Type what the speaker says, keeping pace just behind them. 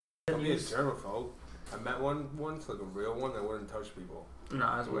I'm a germaphobe. I met one once, like a real one that wouldn't touch people.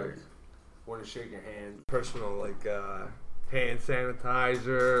 Nah, that's weird. Wouldn't shake your hand. Personal, like, hand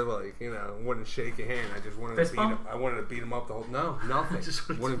sanitizer, like, you know, wouldn't shake your hand. I just wanted to beat him. I wanted to beat him up the whole. No, nothing. I just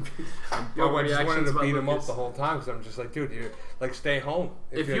wanted to beat him up the whole time because I'm just like, dude, you like stay home.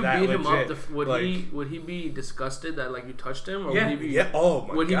 If you beat him up, would he be disgusted that like you touched him, or would he be? Oh my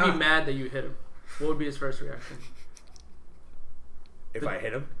God. Would he be mad that you hit him? What would be his first reaction? If I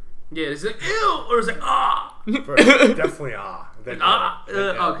hit him? Yeah, is it ew or is it ah? Definitely ah.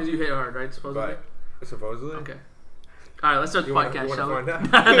 Oh, because you hit hard, right? Supposedly. Supposedly. Okay. All right, let's start the podcast, shall we?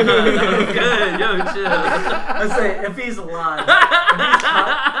 Good, yo, chill. Let's say if he's alive,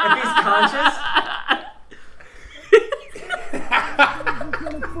 if he's conscious.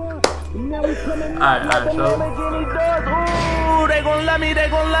 Alright, so. Ooh, they gon'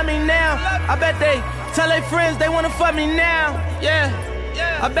 love me now. I bet they tell their friends they wanna fuck me now. Yeah.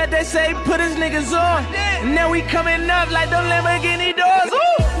 I bet they say put his niggas on. And now we coming up like them Lamborghini doors.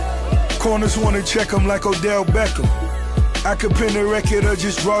 Ooh. Corners wanna check him like Odell Beckham. I could pin a record or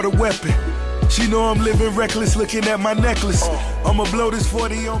just draw the weapon. She know I'm living reckless looking at my necklace. I'ma blow this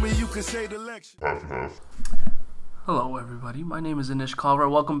 40 on me, you can say the lecture. Hello, everybody. My name is Anish Kalra.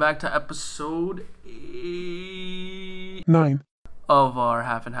 Welcome back to episode 9 of our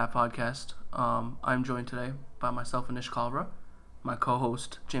Half and Half podcast. I'm joined today by myself, Anish Kalra, my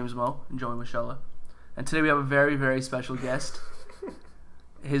co-host, James Moe, and Joey Michella. And today we have a very, very special guest.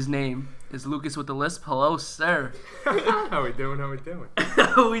 His name is Lucas with the Lisp. Hello, sir. How we doing? How we do it.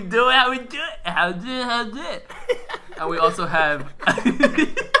 And we also have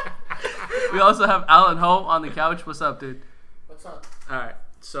Alan Ho on the couch. What's up, dude? What's up? All right.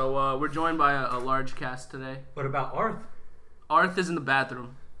 So we're joined by a large cast today. What about Arth? Arth is in the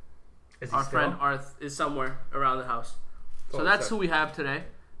bathroom. Our friend Arth is somewhere around the house. So that's who we have today.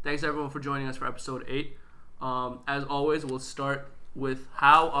 Thanks everyone for joining us for episode 8. As always, we'll start with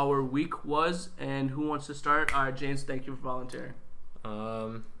how our week was, and who wants to start? All right, James, thank you for volunteering.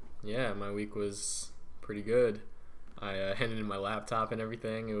 Yeah, my week was pretty good. I handed in my laptop and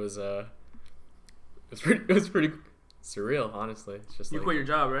everything. It was pretty surreal, honestly. It's just you quit your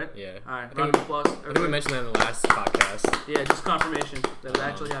job, right? Yeah. All right, round of applause. I think we mentioned that in the last podcast. Yeah, just confirmation that it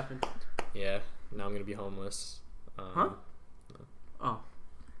actually happened. Yeah, now I'm gonna be homeless. Huh? Oh.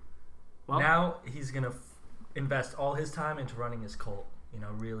 Well, now he's gonna invest all his time into running his cult. You know,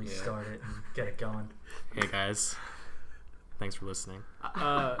 really start it and get it going. Hey guys, thanks for listening.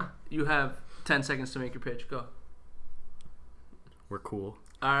 You have 10 seconds to make your pitch. Go. We're cool.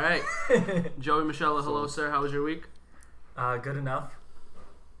 All right. Joey Michella, hello, sir. How was your week? Good enough.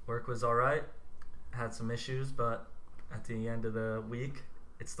 Work was all right. Had some issues, but at the end of the week,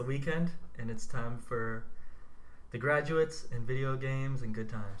 it's the weekend, and it's time for the graduates and video games and good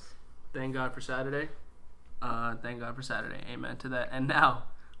times. Thank God for Saturday. Amen to that. And now,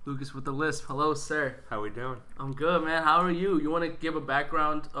 Lucas with the Lisp. Hello, sir. How we doing? I'm good, man. How are you? You want to give a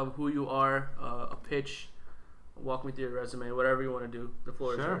background of who you are, a pitch, walk me through your resume, whatever you want to do. The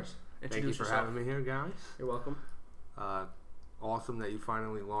floor is yours. Thank you for having me here, guys. You're welcome. Awesome that you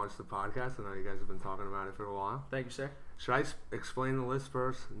finally launched the podcast. I know you guys have been talking about it for a while. Thank you, sir. Should I explain the list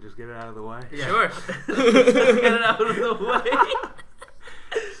first and just get it out of the way? Yeah. Sure. Let's get it out of the way.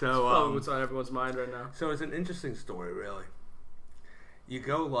 So, what's on everyone's mind right now? So it's an interesting story, really. You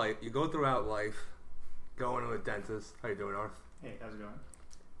go throughout life, going to a dentist. How you doing, Arth? Hey, how's it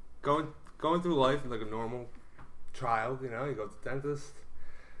going? Going through life like a normal child. You know, you go to the dentist.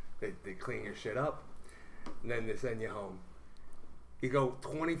 They clean your shit up, and then they send you home. You go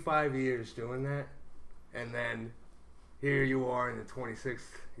 25 years doing that, and then here you are in the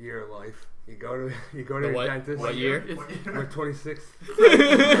 26th year of life. You go to your dentist. What year? We're 26th.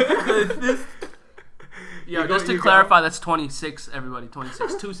 Yeah, just to clarify, that's 26, everybody.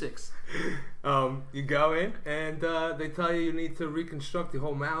 26. 26. You go in, and they tell you need to reconstruct your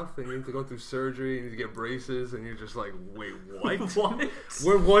whole mouth, and you need to go through surgery, you need to get braces, and you're just like, wait, what? What?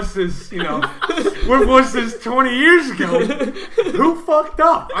 Where was this, where was this 20 years ago? Who fucked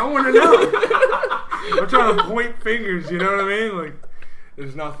up? I want to know. I'm trying to point fingers, you know what I mean? Like,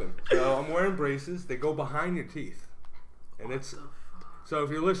 there's nothing. So I'm wearing braces. They go behind your teeth. And so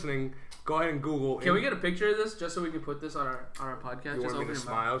if you're listening, go ahead and Google. Can we get a picture of this just so we can put this on our podcast? You just want me to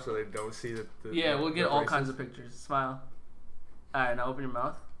smile so they don't see the yeah, we'll get all kinds of pictures. Smile. All right, now open your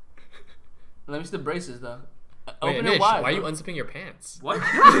mouth. Let me see the braces, though. Wait, open Anish, it wide. why are you unzipping your pants? What?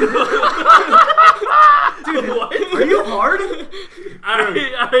 Dude, what? Are you hard? All right.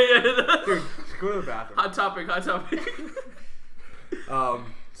 Dude, just go to the bathroom. Hot topic.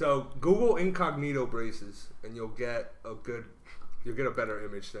 So Google incognito braces, and you'll get a good you'll get a better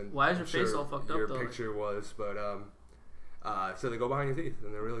image than. Why is your face all fucked up, your though? Your picture was, but so they go behind your teeth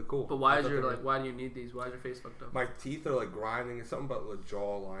and they're really cool. But why why do you need these? Why is your face fucked up? My teeth are like grinding. It's something about like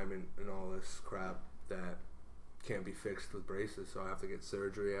jaw alignment and all this crap that can't be fixed with braces. So I have to get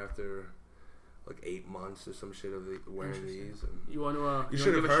surgery after like 8 months or some shit of wearing these. And you want to? You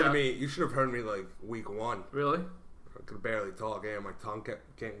should have heard me. You should have heard me like week 1. Really? I could barely talk. Yeah, my tongue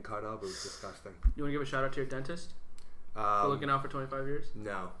kept getting cut up. It was disgusting. You want to give a shout out to your dentist for looking out for 25 years?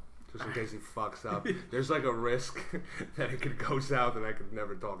 No. Just in case he fucks up. There's like a risk that it could go south and I could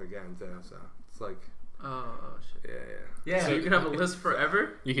never talk again too. So it's like, oh shit. Yeah. So you can have a list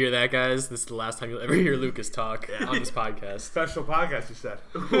forever. You hear that, guys? This is the last time you'll ever hear Lucas talk on this podcast. Special podcast, you said.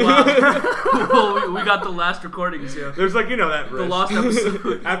 Wow. Well, we got the last recordings here. There's like that risk. The lost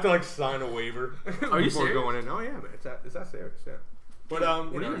episode. I have to like sign a waiver. Are you before serious? going in? Oh yeah, man. It's that serious. Yeah. But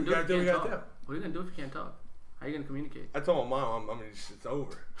what are you gonna do if you can't talk? do. What are you gonna do if you can't talk? How are you gonna communicate? I told my mom, it's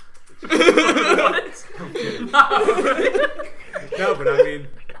over. What? No, but I mean,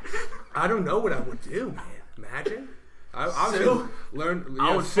 I don't know what I would do, man. Imagine. I would learn.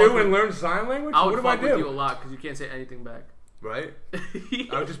 I would sue and learn sign language. I would what fuck do I do? with you a lot because you can't say anything back. Right?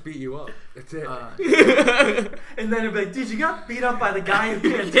 I would just beat you up. That's it. And then it'd be like, dude, you got beat up by the guy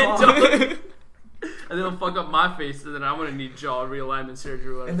who can't talk. And they'll fuck up my face, and then I'm gonna need jaw realignment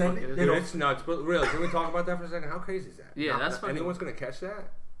surgery. And then Dude, it's nuts. But really, can we talk about that for a second? How crazy is that? Yeah, that's fucking. Anyone's gonna catch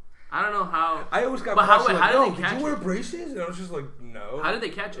that? I don't know how. I always got. But how questioned, did like, they did catch you wear it? braces? And I was just like, no. How did they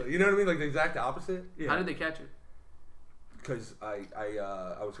catch it? You know what I mean? Like the exact opposite. Yeah. How did they catch it? Because I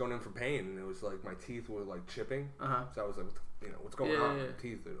was going in for pain, and it was like my teeth were like chipping. So I was like, what's going on? Yeah. My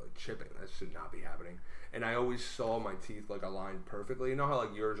teeth are like chipping. That should not be happening. And I always saw my teeth like aligned perfectly. You know how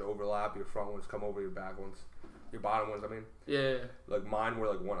like yours overlap, your front ones come over your back ones, your bottom ones. I mean, Yeah. like mine were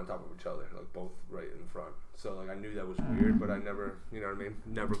like one on top of each other, like both right in the front. So like I knew that was weird, but I never, you know what I mean,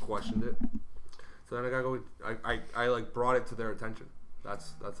 never questioned it. So then I gotta go. I like brought it to their attention.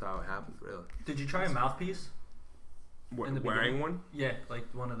 That's how it happened, really. Did you try a mouthpiece? Wearing one? Yeah, like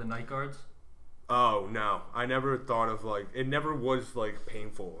one of the night guards. Oh no, I never thought of like it. Never was like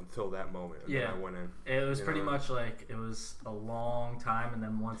painful until that moment. And Yeah, then I went in. It was pretty much like it was a long time, and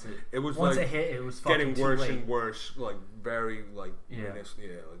then once it like it hit, it was fucking getting too worse late. and worse. Like very like Yeah. like,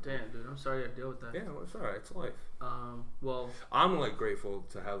 Damn, dude, I'm sorry to deal with that. yeah, well, it's alright. It's life. Well, I'm like grateful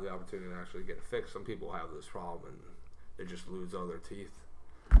to have the opportunity to actually get it fixed. Some people have this problem and they just lose all their teeth.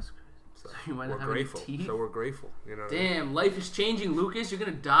 that's crazy. So You might we're not have any grateful. teeth? So we're grateful. You know. What I mean? Damn, life is changing, Lucas. You're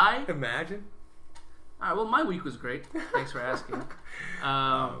gonna die. Imagine. All right. Well, my week was great. Thanks for asking.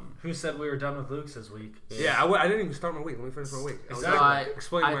 Who said we were done with Luke's this week? Yeah, I didn't even start my week. Let me finish my week. I was Exactly.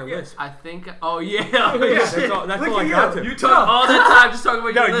 explaining my list. I think. Oh yeah. That's all I got to. You took all that time just talking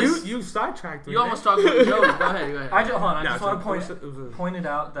about No, your list. you sidetracked me. You almost talked about Joey. Go ahead. I just No, want it to was point it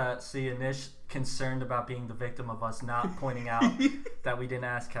out that Anish concerned about being the victim of us not pointing out that we didn't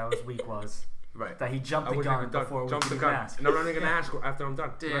ask how his week was. Right. That he jumped the gun before we even asked. And I'm not even gonna ask after I'm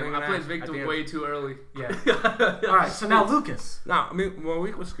done. Damn, I played victim way too early. Yeah. All right, so now Lucas. No, I mean my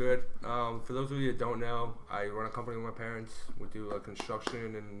week was good. For those of you that don't know, I run a company with my parents. We do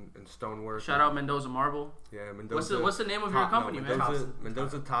construction and stonework. Shout out Mendoza Marble. Yeah, Mendoza. What's the name of your company, man?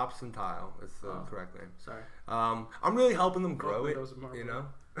 Mendoza Tops and Tile. It's the correct name. Sorry. I'm really helping them grow it. Mendoza Marble. You know.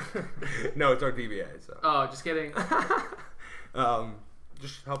 No, it's our DBA. So. Oh, just kidding.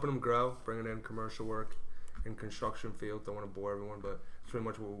 Just helping them grow, bringing in commercial work in construction field. Don't want to bore everyone, but it's pretty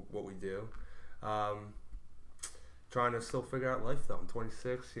much what we do. Trying to still figure out life though. I'm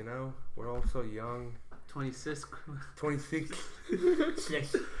 26, you know. We're all so young. 26. 26.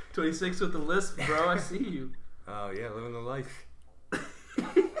 26 with the lisp, bro. I see you. Oh yeah, living the life.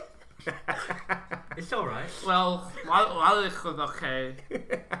 It's all right. Well, okay.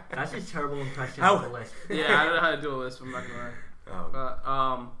 That's a terrible impression of the list. Yeah, I don't know how to do a lisp. I'm not gonna lie.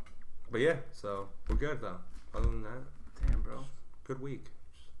 But yeah, so we're good though. Other than that, damn, bro, good week.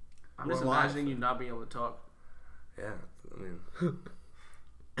 I'm just imagining you not being able to talk. Yeah, I mean,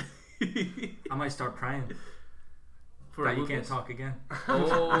 I might start praying for that you can't talk again.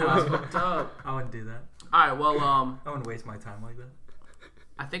 Oh, that's fucked up. I wouldn't do that. All right, well, I wouldn't waste my time like that.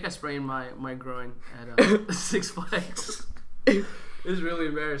 I think I sprained my groin at Six Flags. It was really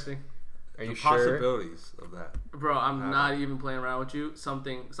embarrassing. Are you sure? Possibilities of that, bro. I'm not even playing around with you.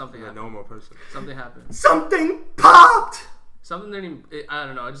 Something happened. A normal person. Something happened. Something popped. Something didn't even. I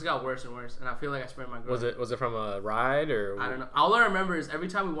don't know. It just got worse and worse, and I feel like I sprained my groin. Was it from a ride or? I don't know. All I remember is every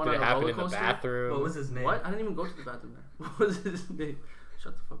time we went on a roller coaster. Did it happen in the bathroom? What was his name? What? I didn't even go to the bathroom there. What was his name?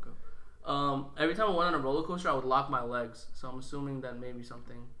 Shut the fuck up. Every time I went on a roller coaster, I would lock my legs. So I'm assuming that maybe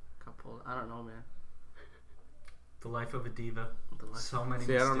something got pulled. I don't know, man. The life of a diva. So many.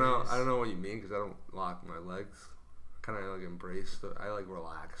 See, I don't know what you mean because I don't lock my legs. Kind of like embrace. I like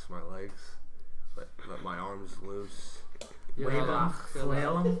relax my legs. Let my arms loose. Wave them,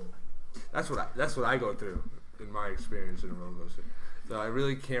 flail them. That's what I go through in my experience in a roller coaster. So I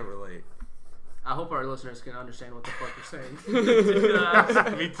really can't relate. I hope our listeners can understand what the fuck you're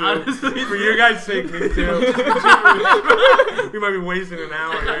saying. Me too. Honestly, for your guys' sake, me too. We might be wasting an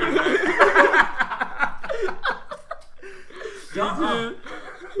hour here. Shut up.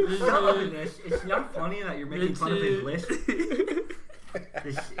 Shut up, Nish. It's not funny that you're making fun of his list.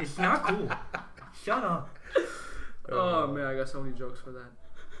 It's not cool. Shut up. Oh man, I got so many jokes for that.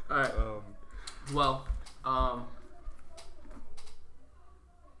 All right. Well, are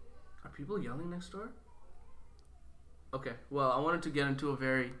people yelling next door? Okay. Well, I wanted to get into a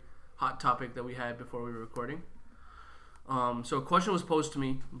very hot topic that we had before we were recording. So a question was posed to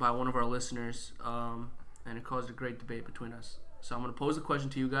me by one of our listeners, and it caused a great debate between us. So I'm going to pose the question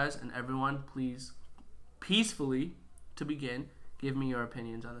to you guys, and everyone, please, peacefully, to begin, give me your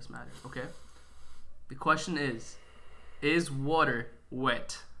opinions on this matter. Okay? The question is water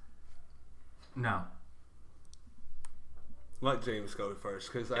wet? No. Let James go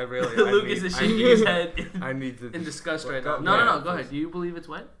first, because I really. Lucas is shaking his head in disgust right now. No. Go ahead. Do you believe it's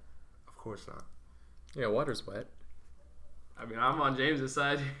wet? Of course not. Yeah, water's wet. I mean, I'm on James's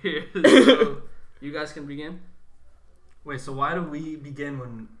side here, so you guys can begin. Wait, so why do we begin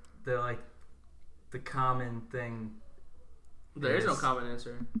when the common thing? There is no common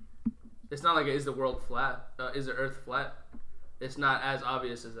answer. It's not like is the world flat? Is the Earth flat? It's not as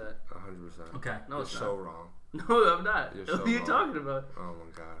obvious as that. 100%. Okay. No, You're it's so not. wrong. No, I'm not. You're What are you wrong. talking about? Oh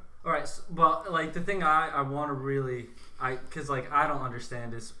my god. All right, so, but like the thing I want to really because like I don't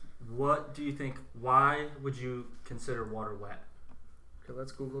understand is what do you think? Why would you consider water wet? Okay,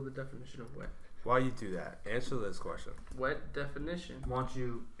 let's Google the definition of wet. Why you do that? Answer this question. Wet definition. Why don't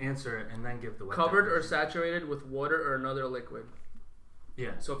you answer it and then give the wet Covered or definition. saturated with water or another liquid.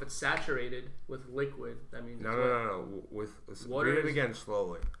 Yeah. So if it's saturated with liquid, that means it's wet. No. With Water read it is- again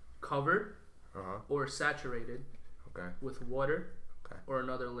slowly. Covered Uh-huh. or saturated Okay. with water Okay. or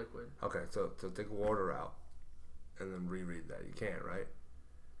another liquid. Okay. So take water out, and then reread that. You can't, right?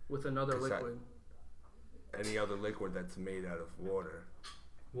 With another Is that- liquid. Any other liquid that's made out of water.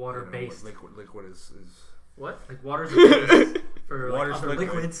 Water You know, based. liquid is What? Like water's a base for like Water's other liquid.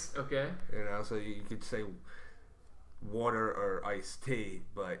 liquids. Okay. so you could say water or iced tea,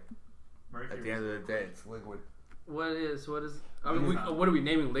 but at the end of the day, it's liquid. What is? I mean, what are we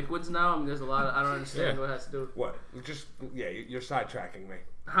naming liquids now? I mean, there's a lot. I don't understand what it has to do. What? You're sidetracking me.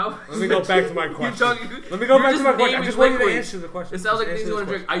 How? Let me go back to my question. Let me go You're back to just my question. I naming just want you to liquids. answer the question. It sounds like Just things answer you want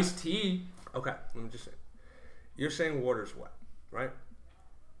to this drink iced tea. Okay, let me just say. You're saying water's wet, right?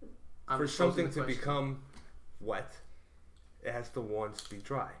 I'm For posing something the to question. become wet, it has to once be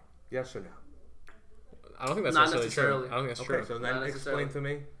dry. Yes or no? I don't think that's Not necessarily necessarily. true. I don't think that's Okay, true. so then Not explain to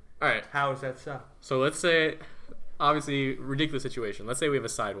me, All right. how is that so? So let's say, obviously, ridiculous situation. Let's say we have a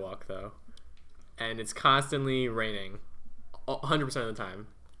sidewalk, though, and it's constantly raining 100% of the time.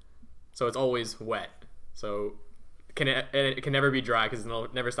 So it's always wet. So it can never be dry because it'll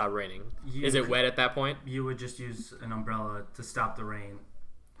never stop raining. Is it wet at that point? You would just use an umbrella to stop the rain.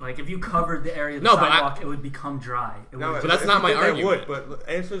 Like if you covered the area of the No, but sidewalk, it would become dry. It No, would But that's if not you my did that, argument. But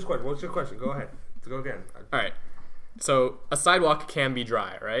answer this question. What's your question? Go ahead. Go again. All right. So a sidewalk can be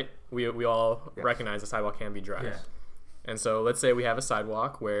dry, right? We all Yes. recognize a sidewalk can be dry. Yeah. And so let's say we have a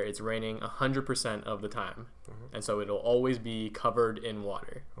sidewalk where it's raining 100% of the time. And so it'll always be covered in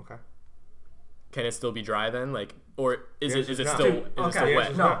water. Okay. Can it still be dry then? Like, or is Yes, it it's still not. is it still Yes, wet?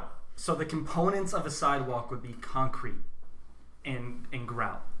 it's No. not. So the components of a sidewalk would be concrete and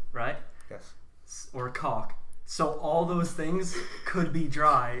grout, right? Yes. Or caulk. So all those things could be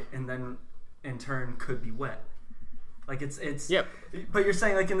dry and then in turn could be wet. Like it's Yep. But you're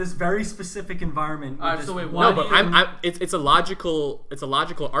saying like in this very specific environment. Alright, with so this wait, one No, but thing- it's a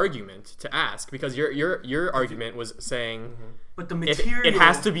logical argument to ask because your argument was saying But the if material. it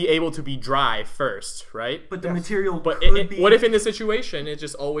has to be able to be dry first, right? But the material But could be. what if in this situation it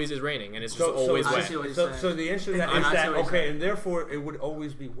just always is raining and it's just always I wet? see what you're So, saying. so the answer to that I is see that what you're okay, saying. and therefore it would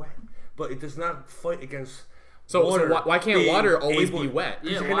always be wet, but it does not fight against. So water why can't being water always able- be wet?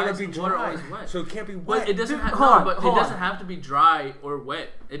 Yeah, It can why never is be water dry. always wet? So it can't be wet. But it doesn't Dude, have hold on, but hold it doesn't on. have to be dry or wet.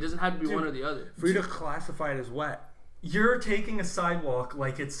 It doesn't have to be one or the other. For you to classify it as wet. You're taking a sidewalk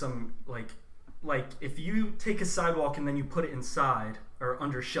like it's some like if you take a sidewalk and then you put it inside or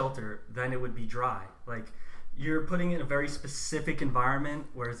under shelter, then it would be dry. Like you're putting it in a very specific environment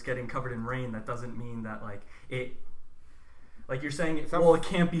where it's getting covered in rain. That doesn't mean that like you're saying, well, it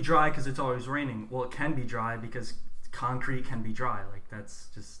can't be dry because it's always raining. Well, it can be dry because concrete can be dry. Like that's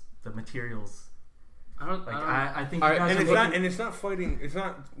just the materials. I think right, and it's not fighting. It's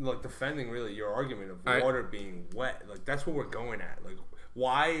not like defending really your argument of water being wet. Like that's what we're going at. Like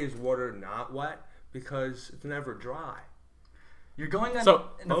why is water not wet? Because it's never dry. You're going on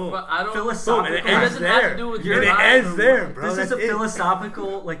philosophical. It doesn't have to do with your. It ends there, bro. This is a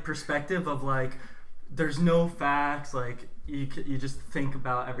philosophical like perspective of like there's no facts. Like you just think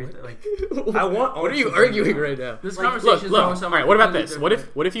about everything. Like what are you arguing right now? This conversation is going somewhere. All right, what about this?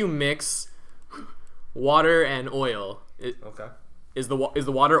 What if you mix water and oil? Okay. Is the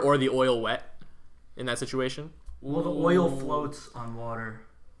water or the oil wet in that situation? Well, the oil floats on water.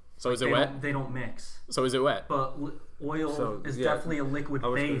 So is it wet? They don't mix. So is it wet? But oil is definitely a liquid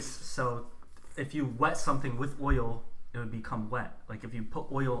base. So if you wet something with oil, it would become wet. Like if you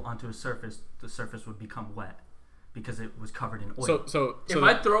put oil onto a surface, the surface would become wet because it was covered in oil. So if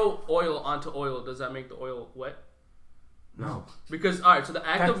I throw oil onto oil, does that make the oil wet? No. Because so the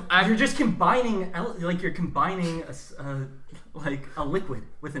act you're just combining a liquid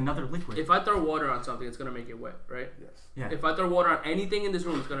with another liquid. If I throw water on something, it's gonna make it wet, right? Yes. Yeah. If I throw water on anything in this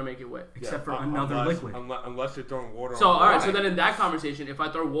room, it's gonna make it wet. Except for another liquid. Unless you're throwing water. So on alright, so then in that conversation, if I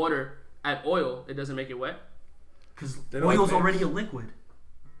throw water at oil, it doesn't make it wet. Because oil's already a liquid.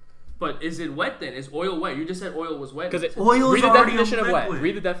 But is it wet then? Is oil wet? You just said oil was wet. Because oil is already a liquid. Wet.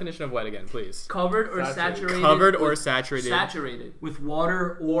 Read the definition of wet again, please. Covered or saturated. Covered or saturated. Saturated with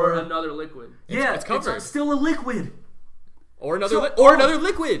water or another liquid. It's covered. It's still a liquid. Or another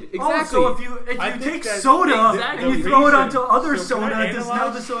liquid. Exactly. So if you take soda and you throw it onto other soda, does now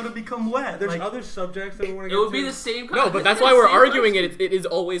the soda become wet? There's other subjects that we want to get to. It would be the same. No, but that's why we're arguing it. It is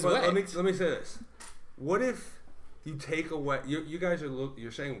always wet. Let me say this. What if you take away? You guys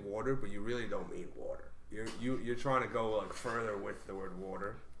you're saying water, but you really don't mean water. You're trying to go like further with the word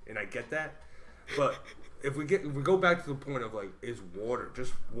water, and I get that. But if we go back to the point of like, is water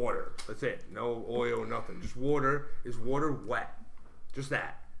just water? That's it. No oil, nothing. Just water. Is water wet? Just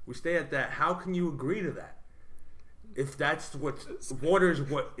that. We stay at that. How can you agree to that? If that's water is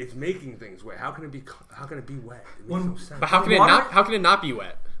what is making things wet, how can it be wet? It makes no sense. But how can it not be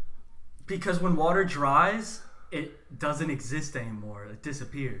wet? Because when water dries, it doesn't exist anymore. It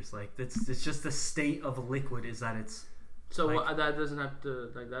disappears. Like it's just the state of a liquid is that it's. So that doesn't have to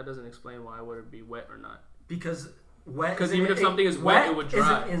that doesn't explain why would it be wet or not. Because wet. Because even if something is wet, it would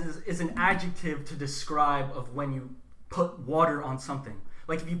dry. Is an adjective to describe of when you put water on something.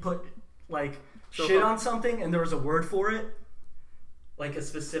 Like if you put shit on something and there was a word for it, like a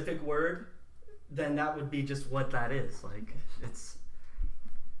specific word, then that would be just what that is. Like it's.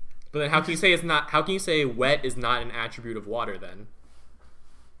 But then how can you say it's not? How can you say wet is not an attribute of water then?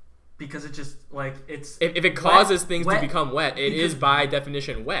 Because it just it's if it causes things to become wet, it is by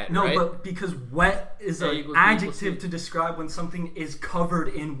definition wet. No, right? but because wet is an adjective to describe when something is covered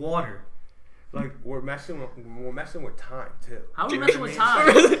in water. Like we're messing with time too. How are we messing with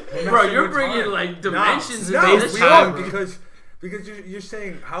time, bro? You're bringing like dimensions into this time because you're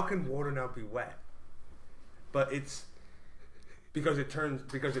saying how can water not be wet? But it's. Because it turns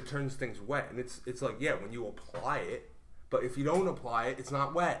things wet, and it's like when you apply it, but if you don't apply it, it's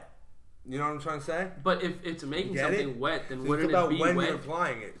not wet. You know what I'm trying to say? But if it's making something wet, then wouldn't it be wet? Think about when you're wet?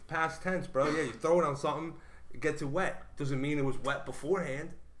 applying it. Past tense, bro. Yeah, you throw it on something, it gets it wet. Doesn't mean it was wet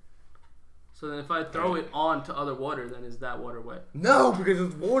beforehand. So then, if I throw it on to other water, then is that water wet? No, because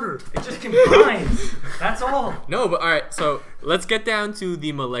it's water. It just combines. That's all. No, but all right. So let's get down to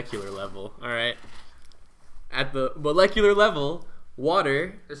the molecular level. All right. At the molecular level,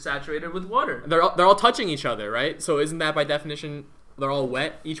 water is saturated with water. They're all touching each other, right? So isn't that by definition they're all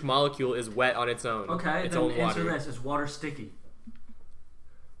wet? Each molecule is wet on its own. Okay, its then own answer water. this: is water sticky?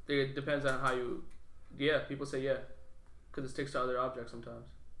 It depends on how you. Yeah, people say because it sticks to other objects sometimes.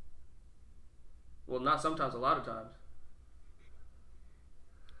 Well, not sometimes. A lot of times.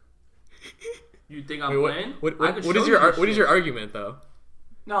 You think I'm playing? What is your argument though?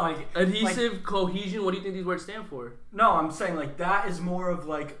 No, adhesive, cohesion. What do you think these words stand for? No, I'm saying that is more of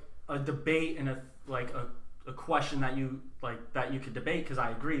a debate and a question that you could debate because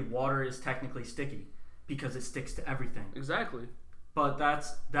I agree water is technically sticky because it sticks to everything. Exactly. But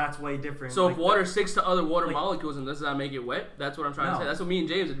that's way different. So if water sticks to other water molecules and does that make it wet? That's what I'm trying to say. That's what me and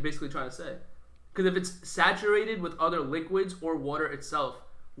James are basically trying to say. Because if it's saturated with other liquids or water itself,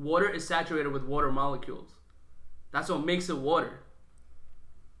 water is saturated with water molecules. That's what makes it water.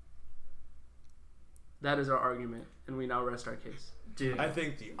 That is our argument, and we now rest our case. Dude, I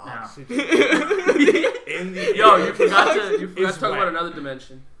think the oxygen in the you forgot to talk about another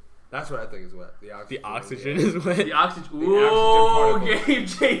dimension. That's what I think is wet. The oxygen is wet. The oxygen. Ooh, game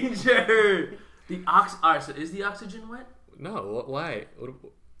changer. Alright, so is the oxygen wet? No, why?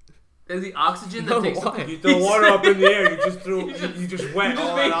 Is the oxygen No, that takes why? You throw water up in the air. You just threw. You just wet. You just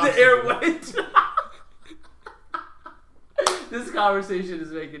all make that the air oxygen. wet. This conversation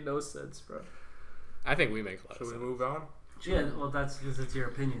is making no sense, bro. I think we make a lot Should of we sense. move on? Yeah, well, that's because it's your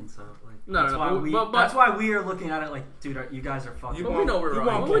opinion. So, like, No, that's no, why but- we. but- That's why we are looking at it like, dude, you guys are fucking. You But we want- know we're you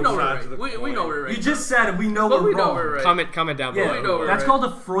right. want We know both we're sides right. of the We coin. know we're right. You just said we know But we're we know wrong. we're right. Comment down below. Yeah, We know we're that's right. called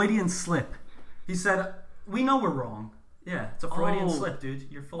a Freudian slip. He said, "We know we're wrong." Yeah, it's a Freudian Oh. slip,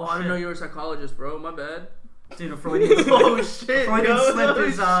 dude. You're full Oh, of I shit. didn't know you were a psychologist, bro. My bad. Dude, a Freudian slip. Oh shit. Freudian yo, slip no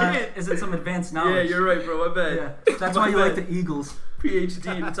is shit. isn't some advanced knowledge. Yeah, you're right, bro. My bad. Yeah, that's My why you bad. like the Eagles.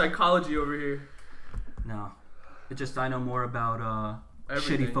 PhD in psychology over here. No, it just I know more about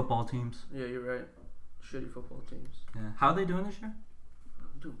Everything. shitty football teams. Yeah, you're right. Shitty football teams. Yeah, how are they doing this year?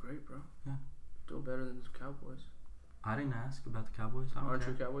 I'm doing great, bro. Yeah. Doing better than the Cowboys. I didn't ask about the Cowboys. I don't Aren't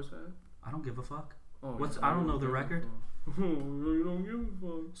you care. a Cowboys fan? I don't give a fuck. Oh, What's- yeah, I don't know the you record. you don't give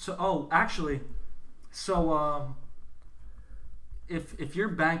a fuck. So, actually, so if your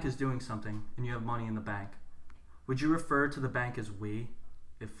bank is doing something and you have money in the bank, would you refer to the bank as we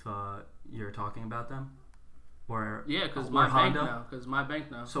if you're talking about them? Or Yeah, because or my bank Honda? now. Because my bank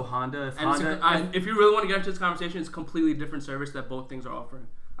now. So Honda, if And it's Honda, if you really want to get into this conversation, it's a completely different service that both things are offering.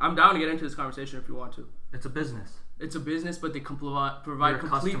 I'm down to get into this conversation if you want to. it's a business. It's a business, but they provide You're a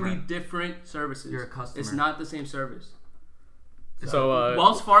completely customer. different services. You're a customer. It's not the same service. So,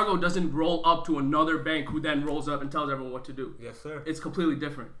 Wells Fargo doesn't roll up to another bank who then rolls up and tells everyone what to do. Yes, sir. It's completely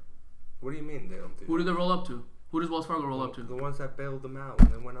different. What do you mean they don't do? Who do they roll up to? Who does Wells Fargo roll up The to? ones that bailed them out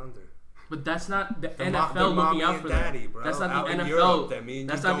when they went under. But that's not the The NFL mommy looking out and for daddy, them. bro. That's not Out the in NFL. Europe, that mean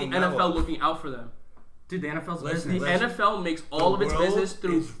That's you not the don't know. NFL looking out for them. Dude, the NFL's Listen, business. The NFL makes all of its world business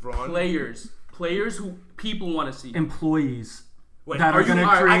through is run- players who people want to see. Employees Wait, that are you- going to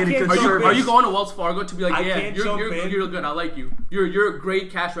are- I create a can't good jump service. Are you going to Wells Fargo to be like, I yeah, can't jump in. you're good, I like you. You're a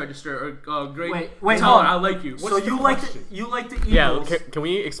great cash register or great Wait, teller, hold on. I like you. So What's the you like question? the Eagles? yeah, can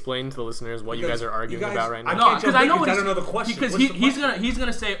we explain to the listeners what you Because guys are arguing you guys- about right I now? No, can't because jump I in know because what I don't know the question. Because What's the question? he's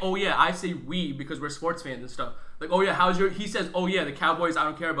gonna say, oh yeah, I say we because we're sports fans and stuff. Like, oh yeah, he says, oh yeah, the Cowboys, I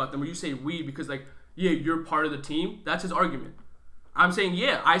don't care about them. Or you say we because like, yeah, you're part of the team. That's his argument. I'm saying,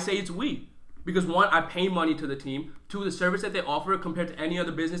 yeah, I say it's we. Because one, I pay money to the team. Two, the service that they offer compared to any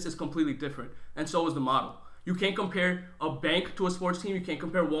other business is completely different. And so is the model. You can't compare a bank to a sports team. You can't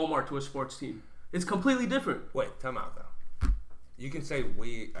compare Walmart to a sports team. It's completely different. Wait, time out though. You can say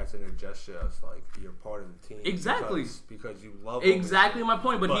we as an gesture as like you're part of the team. Exactly. Because you love them and Exactly shit. my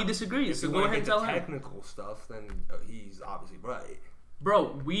point, but he disagrees. If So you go wanna ahead and get tell the him. technical stuff, then he's obviously right.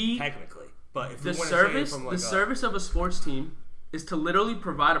 Bro, we... Technically. But if The you want to say it service, from like the service of a sports team is to literally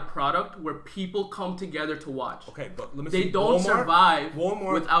provide a product where people come together to watch. Okay, but let me They see. don't survive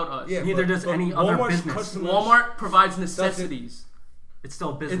Walmart, without us. Yeah, Neither does any other Walmart's business. customers- Walmart provides necessities. It's still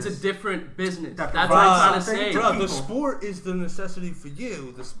a business. It's a different business. That That's what I'm trying to provides say. something Bro, the people. sport is the necessity for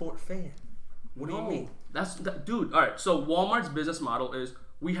you, the sport fan. What do you mean? Dude, all right. So Walmart's business model is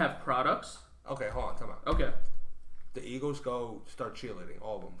we have products. Okay, hold on, time out. Okay. The Eagles go start cheerleading,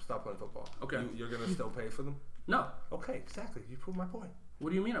 all of them. Stop playing football. Okay. You're gonna still pay for them? No. Okay, exactly. You prove my point. What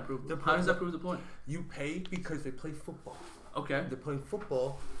do you mean I prove They're it? How does that playing- prove the point? You pay because they play football. Okay. They play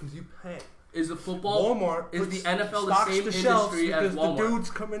football because you pay. Is the football Walmart is puts the NFL the stocks same to shelves industry as because Walmart? the dudes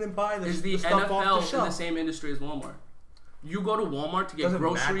come in and buy Is the stuff off NFL the in shelf. the same industry as Walmart? You go to Walmart to get Doesn't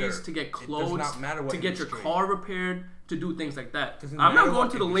groceries, matter. to get It does clothes, not matter what to get your industry. car repaired, to do things like that. Doesn't I'm matter not going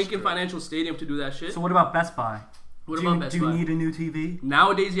what to the Lincoln industry. Financial Stadium to do that shit. So what about Best Buy? What do about you, Best do you Buy? need a new TV?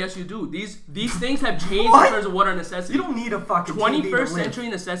 Nowadays, yes, you do. These things have changed What? in terms of what are necessities. You don't need a fucking 21st TV to live. century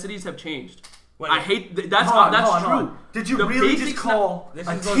necessities have changed. Wait, I hate that's Hold on, that's hold on, true. hold on. Did you The really just basics call This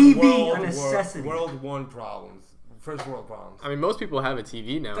a is like TV a necessity? World One problems. First world problems. I mean, most people have a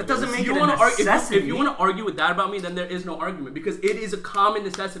TV now. That doesn't make You it a want to necessity. if you want to argue with that about me, then there is no argument because it is a common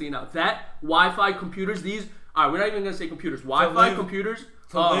necessity now. That Wi-Fi computers, these all right, we're not even gonna say computers. Wi-Fi live- computers,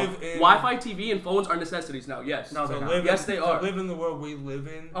 to live in- Wi-Fi TV and phones are necessities now. Yes, No, To they're not. live Yes, in, they to are. live in the world we live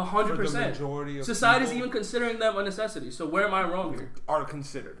in, 100%. for the majority of Society's people even considering them a necessity. So where am I wrong here? are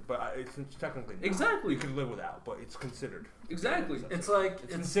considered, but it's technically not. Exactly. You could live without, but it's considered. Exactly. It's like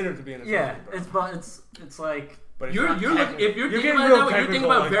It's considered to be a necessity. yeah. bro. It's like But it's You're not if technical. you're thinking getting about it real that way, you're thinking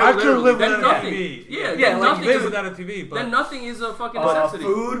technical, about like, very I could literally. live Then without a nothing. TV. Yeah, Yeah, then like nothing live is without a TV, but then nothing is a fucking necessity.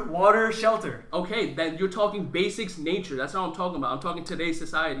 food, water, shelter. Okay, then you're talking basics nature. That's not what I'm talking about. I'm talking today's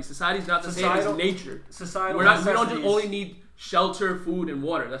society. Society's not the same Societal- as nature. Societal We don't just necessities. only need shelter, food, and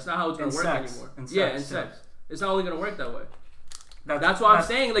water. That's not how it's gonna And work sex. anymore. And yeah, sex, and yeah. sex. It's not only gonna work that way. That's what I'm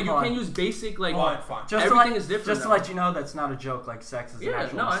saying. Like, you can't use basic, like, Fine. everything is different. Just to let you know, that's not a joke. Like, sex is an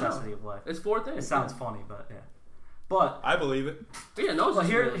actual necessity of life. It's 4 things. It sounds funny, but yeah. But I believe it. Yeah, no. Well,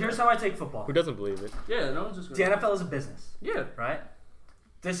 here's how I take football. Who doesn't believe it? Yeah, no one's just. The NFL is a business. Yeah. Right.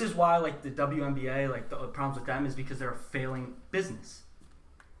 This is why, like, the WNBA, like, the problems with them is because they're a failing business.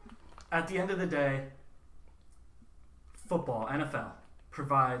 At the end of the day, football, NFL,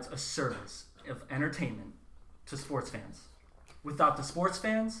 provides a service of entertainment to sports fans. Without the sports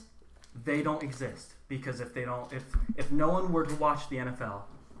fans, they don't exist. Because if no one were to watch the NFL,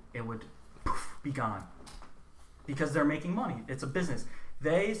 it would be gone. Because they're making money. It's a business.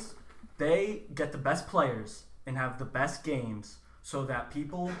 They get the best players and have the best games so that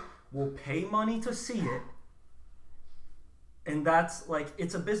people will pay money to see it. And that's like,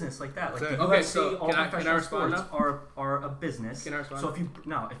 it's a business like that. Like the UFC, so all professional sports now? are a business. Can I respond?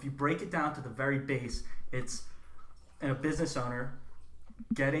 So if you break it down to the very base, it's a business owner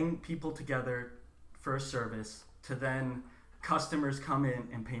getting people together for a service to then customers come in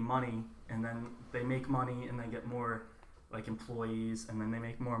and pay money, and then they make money and they get more like employees, and then they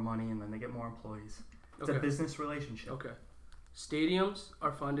make more money and then they get more employees. It's a business relationship. Okay. Stadiums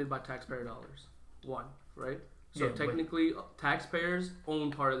are funded by taxpayer dollars. 1, right? So technically, taxpayers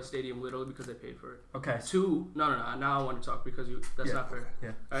own part of the stadium literally because they paid for it. Okay. 2, no. Now I want to talk because that's not fair.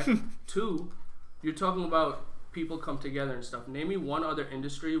 Yeah. Right? 2, you're talking about people come together and stuff. Name me one other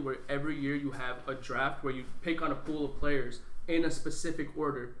industry where every year you have a draft where you pick on a pool of players in a specific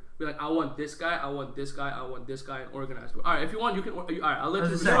order. Be like, I want this guy, I want this guy, I want this guy, and organize. All right, if you want, you can. All right, I'll let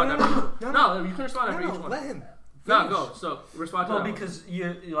you respond after each one. No, you can respond after each one. Let him. No, go. So respond to that. Well, because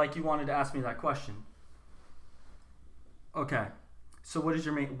you wanted to ask me that question. Okay. So what is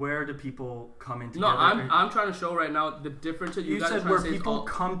your main? Where do people come in together? No, I'm trying to show right now the difference. You guys said where people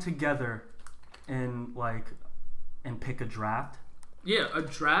come together and pick a draft. Yeah, a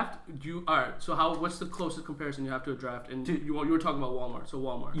draft. All right. So what's the closest comparison you have to a draft? And you were talking about Walmart. So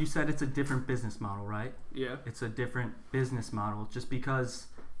Walmart. You said it's a different business model, right? Yeah. It's a different business model. Just because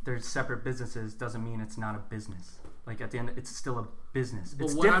they're separate businesses doesn't mean it's not a business. Like, at the end, it's still a business. But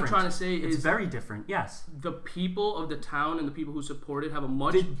it's what different. I'm trying to say it's is very different. Yes. The people of the town and the people who support it have a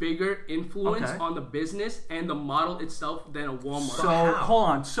much bigger influence on the business and the model itself than a Walmart. So hold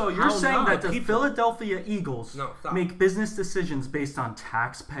on. So you're saying that the Philadelphia Eagles make business decisions based on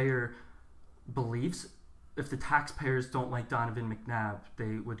taxpayer beliefs? If the taxpayers don't like Donovan McNabb,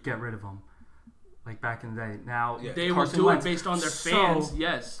 they would get rid of him. Like back in the day. Now they will do it based on their fans.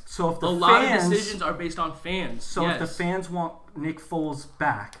 Yes. So if a lot of decisions are based on fans. So if the fans want Nick Foles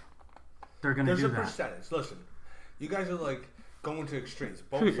back, they're going to do that. There's a percentage. Listen, you guys are like going to extremes.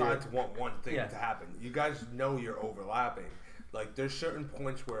 Both sides want one thing to happen. You guys know you're overlapping. Like, there's certain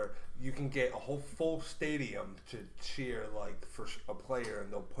points where you can get a whole full stadium to cheer like for a player,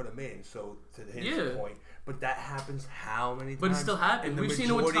 and they'll put him in. So to his point, but that happens how many times? But it still happens. We've seen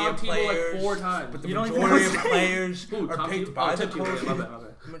it with Tom Tebow like 4 times. But the majority of players are picked by the coaches.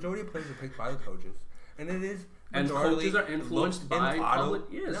 The majority of players are picked by the coaches, and it is. And coaches are influenced by public.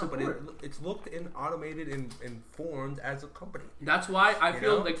 But it's looked and automated and formed as a company. That's why I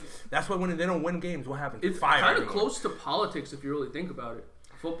feel like that's why when they don't win games, what happens? It's kind of close to politics if you really think about it.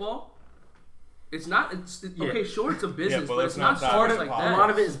 Football, it's not. Okay, sure, it's a business, but it's not started like that. A lot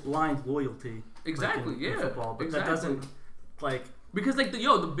of it is blind loyalty. Exactly. In football, but that doesn't because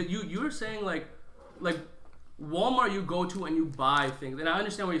you were saying like Walmart you go to and you buy things, and I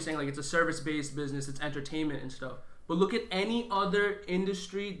understand what you're saying. Like, it's a service-based business, it's entertainment and stuff. But look at any other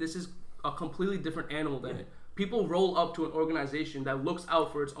industry. This is a completely different animal than it. People roll up to an organization that looks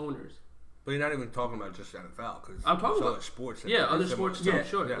out for its owners. But you're not even talking about just NFL, because I'm talking about other sports. Other sports too.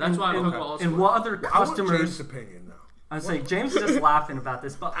 Sure, that's why I'm talking about all sports. And what other customers? I want James' opinion though. I was like, James is just laughing about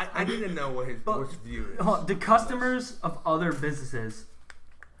this, but I need to know what his view is. The customers of other businesses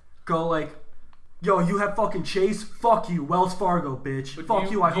go like, yo, you have fucking Chase? Fuck you, Wells Fargo, bitch. Fuck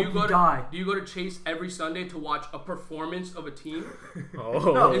you, I hope you die. Do you go to Chase every Sunday to watch a performance of a team?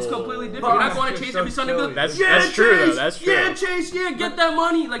 No, it's completely different. You're not going to Chase every Sunday. Like, that's true, though. That's true. Yeah, Chase, get that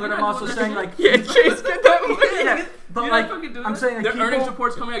money. Like, but I'm also saying, like, Chase, get that money. But you're like, not fucking doing I'm saying, like, the earnings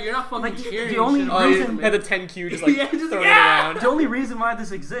reports coming out. You're not fucking cheering. The only reason had the 10Q just like throwing it around. The only reason why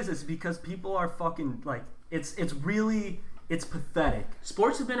this exists is because people are fucking like, it's pathetic.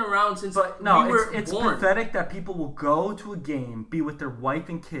 Sports have been around since we were born. It's pathetic that people will go to a game, be with their wife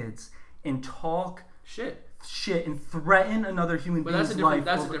and kids, and talk shit shit and threaten another human But being's that's a different. life.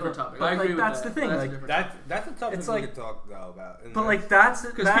 That's a different topic. I agree with that's that. the thing. That's a Like, different topic. That's a tough It's thing we like- could talk though about. And but like that's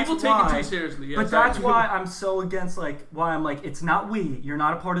Because that's people take why, it too seriously. Yeah, but sorry. that's why I'm so against why I'm like it's not you're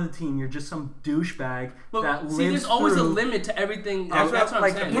not a part of the team. You're just some douchebag But that see, lives there's always a through. limit to everything. That's That's what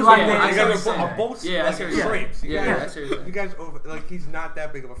like I'm saying. Eli Yeah, Manning I you see what guys you're are saying. both Yeah, I like see what you're saying. extremes. You Yeah, guys- I see what you're saying. You guys like he's not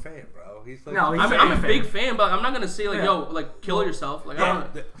that big of a fan, bro. He's like No, he's I'm a fan. big fan, but I'm not gonna say like, Yeah. yo, like kill yourself. Like, I Yeah,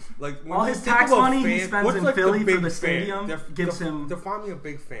 don't. like when All you his think tax of a money he fan, spends what's in like Philly for big the fan? stadium gives him Define me a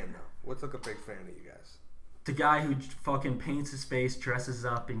big fan though. What's like a big fan of you guys? the guy who fucking paints his face, dresses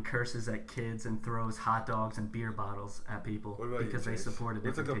up, and curses at kids and throws hot dogs and beer bottles at people What about because you, they Chase? support a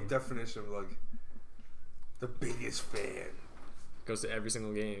What's different like a team. definition of like the biggest fan? Goes to every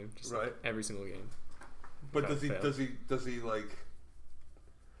single game, just Right. like every single game. But Without fail. does he like?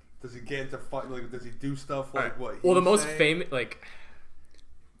 Does he get into fight? Like, does he do stuff like what? Well, the he's most saying? famous, like,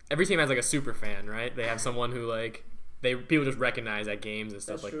 every team has like a super fan, right? They have someone who like people just recognize at games and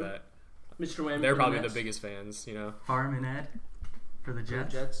stuff That's like true. that. Mr. Wham. They're for probably Nets. the biggest fans, you know. Fireman Ed for the For the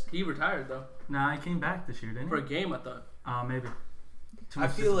Jets. Jets. He retired though Nah, he came back this year, didn't for he? a game. I thought. Maybe. Too I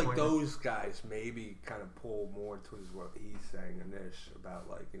much feel like disappointment. those guys maybe kind of pull more towards what he's saying in this about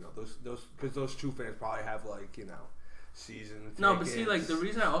like those because those true fans probably have like season tickets. No, but see, like the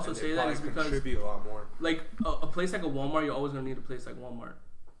reason I also and they say that probably is because contribute a lot more. like a place like a Walmart, you're always gonna need a place like Walmart,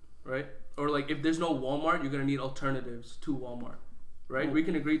 right? Or like if there's no Walmart, you're gonna need alternatives to Walmart, right? We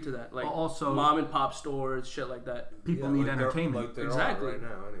can agree to that. Like Also- mom and pop stores, shit like that. People Yeah, need like they're- entertainment. like they're Exactly. right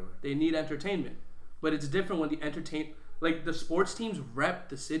now, anyway. They need entertainment, but it's different when the like the sports teams rep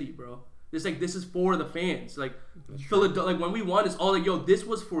the city, bro. It's like this is for the fans. Like Philadelphia, like when we won, it's all like, yo, this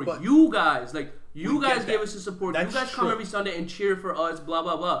was for But you guys. Like you we get guys gave that. us the support. That's you guys come true. every Sunday and cheer for us. Blah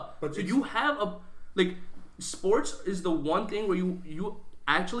blah blah. But So it's- you have a like sports is the one thing where you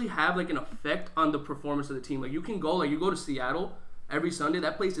actually have like an effect on the performance of the team. Like you can go like you go to Seattle every Sunday.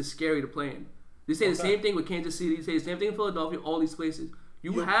 That place is scary to play in. They say the same thing with Kansas City. They say the same thing in Philadelphia. All these places.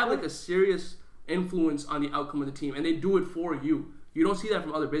 You have like a serious influence on the outcome of the team, and they do it for you. You don't see that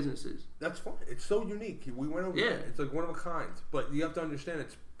from other businesses. That's fine. It's so unique. We went over Yeah. it. It's like one of a kind. But you have to understand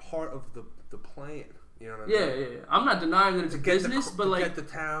it's part of the plan. You know what I Yeah, mean? yeah. I'm not denying that it's a business, but to like get the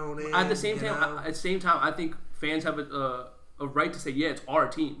town in, at the same you time, know? at the same time, I think fans have a right to say, yeah, it's our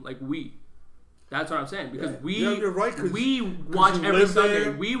team. Like we. That's what I'm saying because we Yeah, you're right, 'cause we watch you every live Sunday.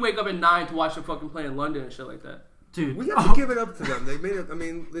 there. We wake up at 9 to watch them fucking play in London and shit like that. Dude, We have to give it up to them. They made it. I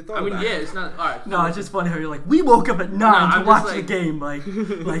mean, they thought. I mean, about yeah, it. it's not all right. no, it's just funny how you're like, we woke up at 9 I'm to just watch like- the game. Like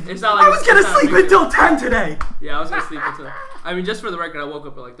It's not like I was it's gonna not a sleep big until deal. 10 today. Yeah, I was gonna sleep until. I mean, just for the record, I woke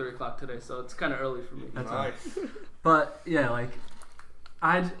up at like 3 o'clock today, so it's kind of early for me. Nice. But yeah, like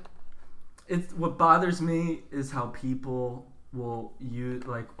it's what bothers me is how people will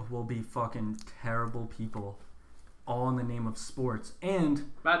will be fucking terrible people, all in the name of sports.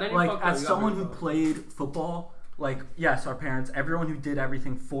 And But then you like fucked up, as you got someone me who fucked up. played football, like yes, our parents, everyone who did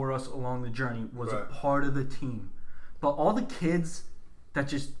everything for us along the journey was a Right. part of the team. But all the kids that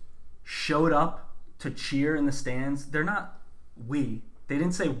just showed up to cheer in the stands, they're not we. They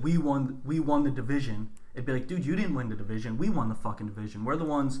didn't say we won the division. It'd be like, dude, you didn't win the division. We won the fucking division. We're the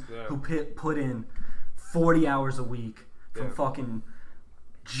ones who put in 40 hours a week from fucking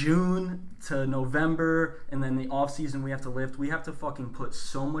June to November, and then the off season we have to lift. We have to fucking put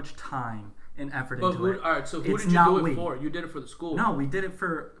so much time and effort But into who? it. All right, so who It's did you not do it we. for? You did it for the school. No, we did it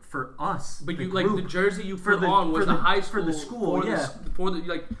for us. But the you like the group. jersey you For put the- on was for the the- high for school the school, yeah. for the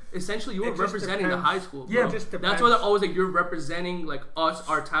like essentially you were It just representing the depends. high school. Bro. Yeah, It just that's depends. why they're always like you're representing like us,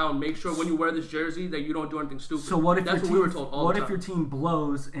 our town. Make sure when you wear this jersey that you don't do anything stupid. So what if that's your what team? we were told all What the if time. your team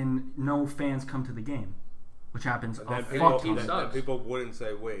blows and no fans come to the game, which happens a Then fuck team ton. sucks. then people wouldn't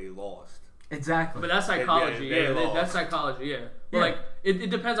say, "Wait, he lost." But Exactly. that's psychology. they Yeah, lost. that's psychology. Yeah, but Yeah. like it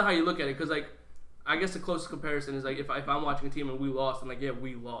depends on how you look at it. Because like I guess the closest comparison is like if I'm watching a team and we lost, I'm like, yeah,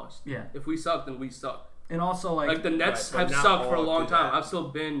 we lost. Yeah. If we suck, then we suck. And also Like the Nets Right, but have not sucked for a all long do time. that. I've still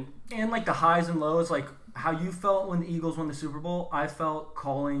been. and like the highs and lows, like how you felt when the Eagles won the Super Bowl, I felt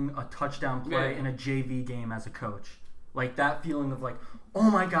calling a touchdown play Yeah. in a JV game as a coach. Like that feeling of like, oh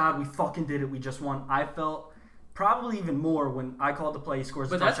my god, we fucking did it, we just won. I felt probably even more when I called the play, he scores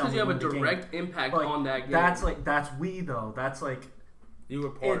a But that's touchdown. because you have a we win the game. direct impact Like, on that game. That's we though. That's like You were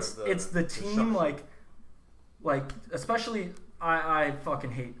part it's of the. it's the team like especially I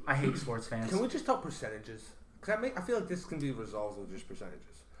fucking hate sports fans. Can we just talk percentages? Because I feel like this can be resolved with just percentages.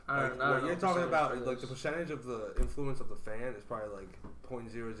 I Like don't what know you're talking percentage about, for like the this. percentage of the influence of the fan is probably like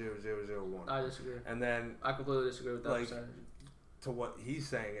 0.00001, I disagree. and then I completely disagree with that Like, percentage. to what he's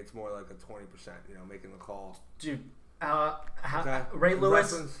saying, it's more like a 20%. You know, making the call. Dude, Okay. Ray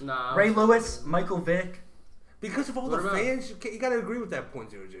Lewis, Reference- Nah, Ray Lewis, Michael Vick, Because of all the fans, you got to agree with that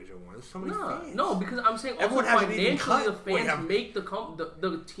point 0.001. There's so many fans. No, because I'm saying also financially the fans make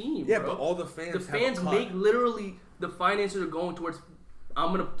the team. Yeah, bro. but all the fans. The fans make literally the finances are going towards.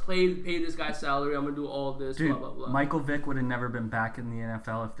 I'm gonna pay this guy's salary. I'm gonna do all this. Dude, blah blah blah. Michael Vick would have never been back in the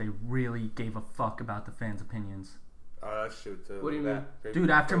NFL if they really gave a fuck about the fans' opinions. That's true too. What do you mean? Dude,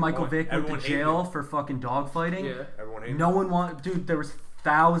 after Michael Vick went to jail for fucking dogfighting, everyone no one wanted. Dude, there was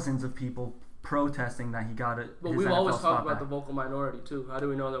thousands of people protesting that he got it. But we've always talked about the vocal minority too. How do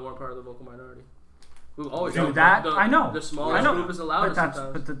we know that we're part of the vocal minority? We've always talked about I know. The smallest group is allowed.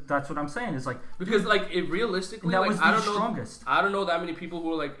 But that's what I'm saying. Is like because like it realistically, that like was the strongest. I don't know that many people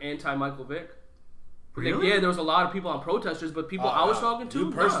who are like anti Michael Vick. Really? Like, yeah, there was a lot of people on protesters, but people I was talking to,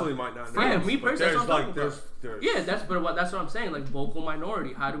 you personally might not know. Yeah, me personally, that's what I'm talking about. Yeah, that's what I'm saying. Like vocal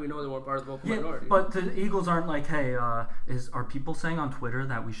minority. How do we know that we're part of the vocal minority? But the Eagles aren't like, hey, are people saying on Twitter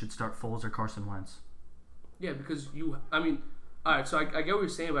that we should start Foles or Carson Wentz? Yeah, because all right, so I get what you're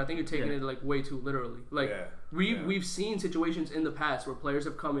saying, but I think you're taking it like way too literally. Like we've seen situations in the past where players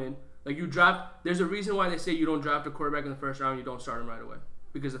have come in, like you draft. There's a reason why they say you don't draft a quarterback in the first round, you don't start him right away,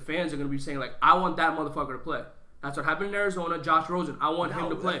 because the fans are going to be saying like, I want that motherfucker to play. That's what happened in Arizona. Josh Rosen, I want him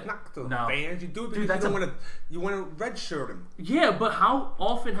to play. That's not the fans. You do it because you want to redshirt him. Yeah, but how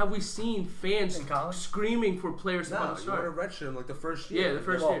often have we seen fans screaming for players to start? You want to redshirt him like the first year. Yeah, the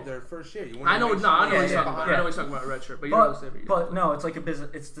first year. Their first year. I know he's talking about. I know he's talking about redshirt, but you know what I'm saying. But no, it's like a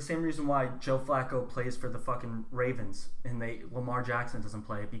business. It's the same reason why Joe Flacco plays for the fucking Ravens and Lamar Jackson doesn't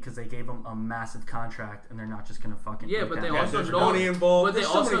play, because they gave him a massive contract and they're not just gonna fucking. Yeah, but they also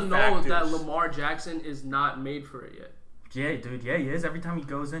know that Lamar Jackson is not made for it yet. Yeah, dude. Yeah, he is. Every time he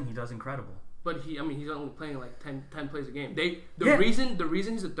goes in, he does incredible. But he's only playing like 10 plays a game. The reason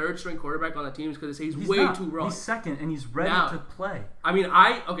he's a third string quarterback on the team is because he's way too raw. He's second and he's ready to play. I mean,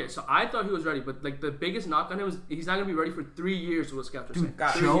 so I thought he was ready, but like the biggest knock on him is he's not gonna be ready for 3 years to what scouts are saying.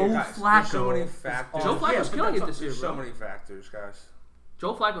 Joe Flacco. So many factors. Joe Flacco's killing it this year, bro. So many factors, guys.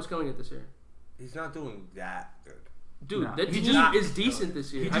 Joe Flacco's killing it this year. He's not doing that good. Dude, the team is decent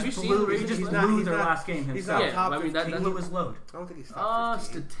this year. Have you seen the Ravens? He just blew their last game himself. He's not top 15. He blew his load. I don't think he's top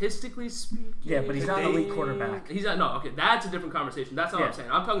 15. Statistically speaking. Yeah, but he's not an elite quarterback. He's not. No, okay, that's a different conversation. That's not what I'm saying.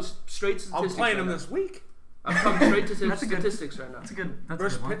 I'm talking straight statistics. I'm playing him this week. I'm talking straight to statistics right now. That's a good.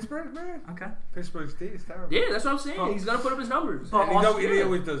 Versus Pittsburgh, man. Okay. Pittsburgh's D is terrible. Yeah, that's what I'm saying. He's gonna put up his numbers. But he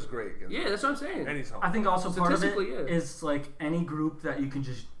always does great. Yeah, that's what I'm saying. And he's home. I think also part of it is like any group that you can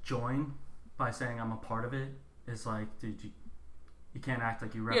just join by saying I'm a part of it is like, dude, you can't act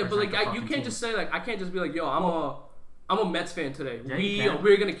like you represent. Yeah, but like you can't just say like, I can't just be like, yo, I'm a Mets fan today. Yeah,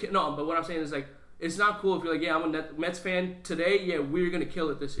 we're gonna no, but what I'm saying is like, it's not cool if you're like, yeah, I'm a Mets fan today. Yeah, we're gonna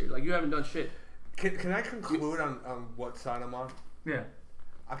kill it this year. Like you haven't done shit. Can I conclude on what side I'm on? Yeah.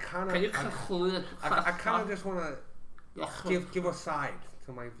 Can you conclude? I kind of just want to give a side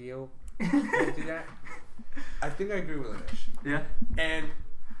to my view. Can I do that? I think I agree with Anish. Yeah. And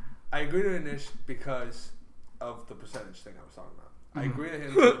I agree with Anish because of the percentage thing I was talking about. I agree with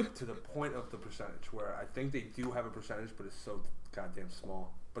him to the point of the percentage, where I think they do have a percentage, but it's so goddamn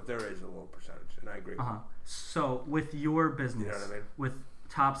small. But there is a low percentage, and I agree with him. So with your business, you know what I mean? With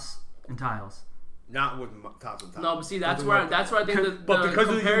Tops and Tiles. Not with Tops and Tiles. No, but see, that's where I think the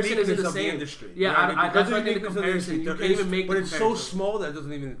comparison isn't the same. Industry, yeah, that's why I think the comparison, you can't even make the comparison. But it's so small that it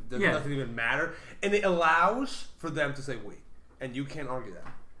doesn't even matter. And it allows for them to say we. And you can't argue that.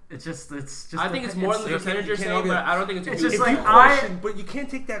 It's just. I think it's more than the percentage you're saying, but I don't think it's just like But you can't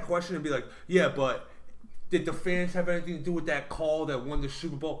take that question and be like, yeah, but did the fans have anything to do with that call that won the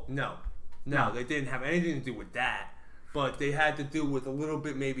Super Bowl? No, they didn't have anything to do with that. But they had to do with a little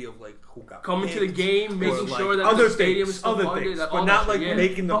bit maybe of like who got coming to the game, making sure that the stadium is other things, but not like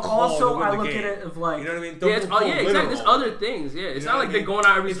making the call. But also, I look at it of like, you know what I mean? Exactly. There's other things. Yeah, it's not like they're going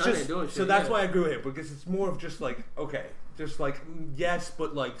out every Sunday doing shit. So that's why I agree with it, because it's more of just like, okay, just like yes,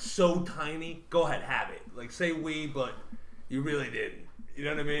 but like so tiny. Go ahead, have it. Like say we, but you really didn't. You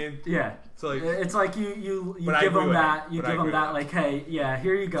know what I mean? Yeah. It's like you give them that. You give them that like, hey, yeah,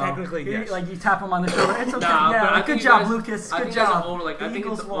 here you go. Technically, yes. Like you tap them on the shoulder. It's okay. Yeah, good job, Lucas. Good job. I think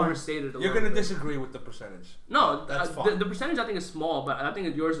it's overstated. You're gonna disagree with the percentage. No, that's fine. The percentage I think is small, but I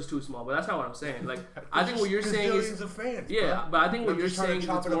think yours is too small. But that's not what I'm saying. Like I think what you're saying is of fans, yeah, but I think what you're saying is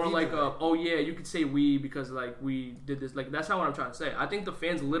more like oh yeah, you could say we because like we did this. Like that's not what I'm trying to say. I think the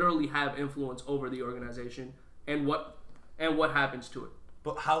fans literally have influence over the organization and what happens to it.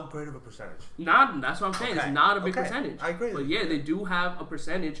 But how great of a percentage? That's what I'm saying. Okay. It's not a big Okay. percentage. I agree. But yeah, they do have a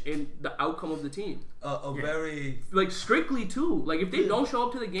percentage in the outcome of the team. Very Like strictly too. Like if they don't show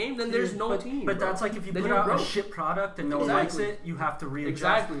up to the game, then there's no team. But bro. that's like if you Then put you're out a broke. shit product and no one likes it, you have to readjust.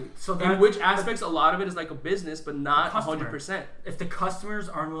 Exactly. So in that, which aspects a lot of it is like a business, but not customer. 100%. If the customers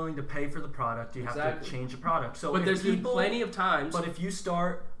aren't willing to pay for the product, you have Exactly. to change the product. So But if there's been people, plenty of times. But if you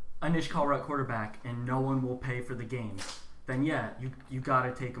start a Nish Colruyt quarterback and no one will pay for the games, then yeah, you got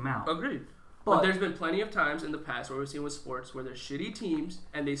to take them out. Agreed. But there's been plenty of times in the past where we've seen with sports where there's shitty teams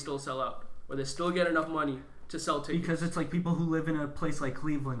and they still sell out, where they still get enough money to sell tickets. Because it's like people who live in a place like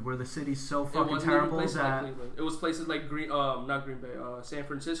Cleveland where the city's so fucking wasn't even terrible places like that Cleveland. It was places like not Green Bay, San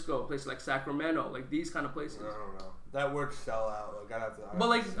Francisco, places like Sacramento, like these kind of places. I don't know. That word "sell out." Like I have to. But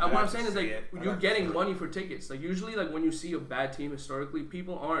like what I'm saying is like you're getting money for tickets. Like usually like when you see a bad team historically,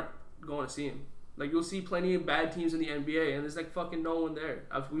 people aren't going to see them. Like you'll see plenty of bad teams in the NBA, and there's like fucking no one there.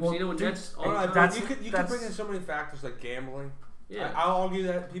 We've seen it with Nets. All the time. You could bring in so many factors like gambling. Yeah, I'll argue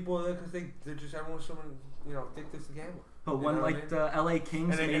that people are there because they're just everyone's someone addicted to gambling. But when like the LA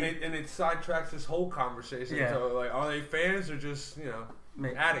Kings and it sidetracks this whole conversation. Yeah. So like, are they fans or just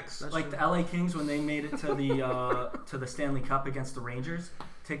addicts? That's like true. the LA Kings when they made it to the to the Stanley Cup against the Rangers,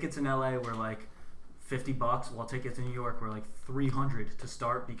 tickets in LA were like $50, while tickets in New York were like $300 to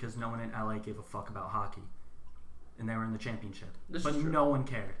start because no one in LA gave a fuck about hockey, and they were in the championship. This but is true. no one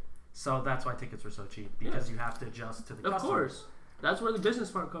cared, so that's why tickets were so cheap because you have to adjust to the Of customers. course, that's where the business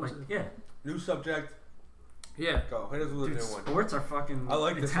part comes in. Yeah. New subject. Yeah. Go. Hit us with Dude, a new one. sports are fucking I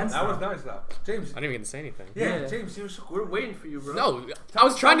like this one. intense. That was now. nice though. James. I didn't even get to say anything. Yeah, James. You were so We're waiting for you, bro. No, I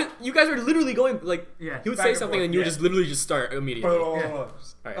was trying to. You guys were literally going like. Yeah. He would Back say and something forth, and you would yeah. just literally just start immediately. All All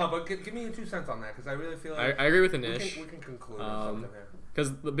right. Oh, but give me your 2 cents on that because I really feel like I agree with we Anish. can conclude on something here.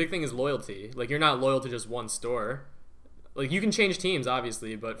 Because the big thing is loyalty. Like, you're not loyal to just one store. Like, you can change teams,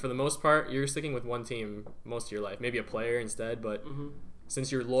 obviously, but for the most part, you're sticking with one team most of your life. Maybe a player instead, but since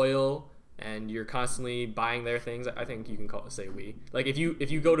you're loyal and you're constantly buying their things, I think you can say we. Like, if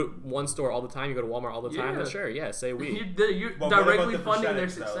you go to one store all the time, you go to Walmart all the time, then sure, yeah, say we. You're But what about directly the funding their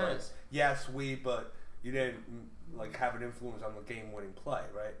percentage, though? success. Like, yes, but you didn't like have an influence on the game-winning play,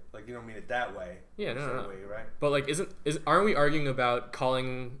 right? Like you don't mean it that way. Yeah, no. Way, right? But, like, aren't we arguing about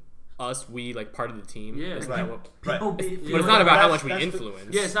calling us we, like, part of the team? Yeah. Is that what, People Right. be, but it's not about how much we that's the-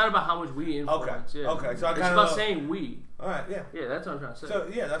 influence. Yeah, it's not about how much we influence. Okay. Yeah. Okay, so I it's kinda- about saying we. All right, yeah. Yeah, that's what I'm trying to say. So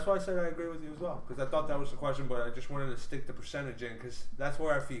yeah, that's why I said I agree with you as well because I thought that was the question, but I just wanted to stick the percentage in because that's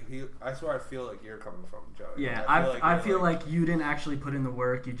where I feel like you're coming from, Joey. Yeah, I feel like you didn't actually put in the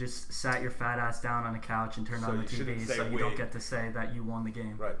work. You just sat your fat ass down on a couch and turned So on the you shouldn't TV, say so you we. don't get to say that you won the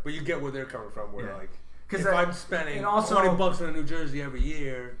game. right, but you get where they're coming from. Where Yeah. like, 'Cause if that- I'm spending and also- $20 in New Jersey every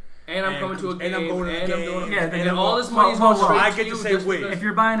year. and I'm coming to a game, and I'm going to the I'm game, doing, Yeah, and then all you- this money's well, going straight I to get to you say just we. because- If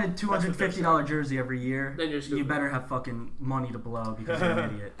you're buying a what $250 jersey every year, Then you're you stupid. better have fucking money to blow because you're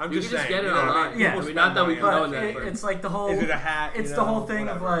an idiot. I'm You just can just saying, get it you know what I online. mean? Yeah. People I mean, spend not that we money on know it. that. But it's like the whole. Is it a hat? It's you the know, whole thing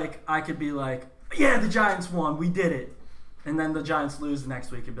whatever. of like I could be like, yeah, the Giants won, we did it, and then the Giants lose the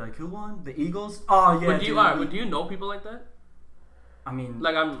next week and be like, who won? The Eagles? Oh yeah. But do you, dude, alright, we- but do you know people like that? I mean,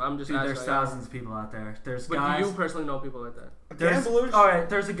 Like I'm just dude, asking. there's like, thousands of people out there. There's But guys. do you personally know people like that? There's, Gamblers. all right,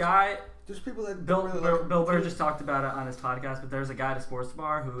 there's a guy. There's people that Bill, don't really like Bill Burr teams. just talked about it on his podcast, but there's a guy at a sports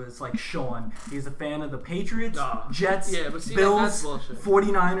bar who is like Sean. He's a fan of the Patriots, Nah. Jets, Yeah, but see, like, that's Bills, bullshit.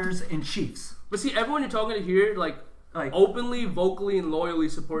 49ers, and Chiefs. But see, everyone you're talking to here, like Like, openly, vocally, and loyally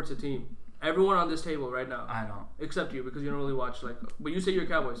supports a team. Everyone on this table right now, I don't. except you, because you don't really watch like. But you say you're a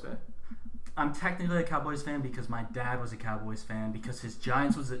Cowboys fan. I'm technically a Cowboys fan because my dad was a Cowboys fan because his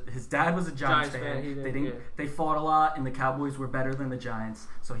dad was a Giants Giants fan. fan, he did, They didn't. yeah. They fought a lot, and the Cowboys were better than the Giants,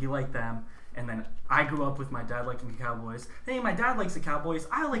 so he liked them. And then I grew up with my dad liking the Cowboys. Hey, my dad likes the Cowboys.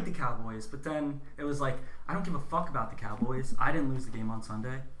 I like the Cowboys. But then it was like, I don't give a fuck about the Cowboys. I didn't lose the game on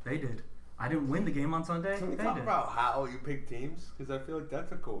Sunday. They did. I didn't win the game on Sunday. Can we They talk did. about how you pick teams? Because I feel like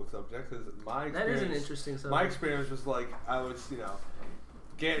that's a cool subject. Because my That experience, is an interesting subject. My experience was like I was,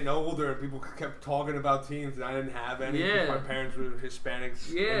 getting older, and people kept talking about teams, and I didn't have any. Yeah. Because my parents were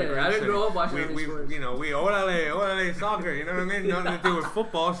Hispanics. Yeah, immigrants, I didn't grow up watching we, any we, sports. orale soccer. You know what I mean? Nothing to do with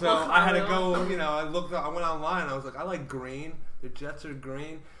football. So I had to go. I went online. I was like, I like green. The Jets are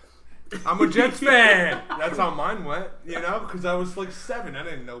green. I'm a Jets fan. That's how mine went. Because I was like 7. I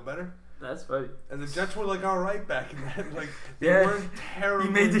didn't know better. That's funny. And the Jets were like all right back in that. Like they Yeah. weren't terrible.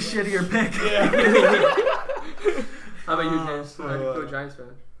 You made the shittier pick. Yeah. How about you, James? so, You're a Giants fan.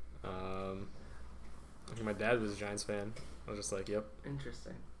 I think my dad was a Giants fan. I was just like, yep.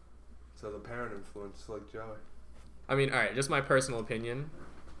 Interesting. So the parent influence, like Joey. I mean, all right, just my personal opinion.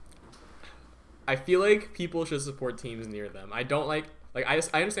 I feel like people should support teams near them. I don't like like I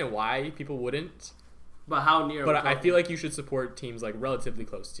understand why people wouldn't, But how near? but I feel like you should support teams like relatively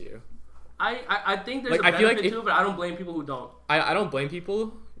close to you. I think there's Like, a I feel benefit like to it, but I don't blame people who don't. I don't blame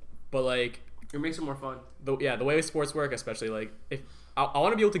people, but like It makes it more fun. the way sports work, especially like if I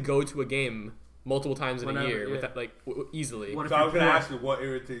want to be able to go to a game multiple times in Whenever, a year yeah. with that, like easily. What if So I was you're gonna poor? ask you what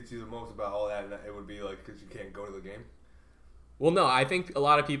irritates you the most about all that, and it would be like because you can't go to the game. Well, no, I think a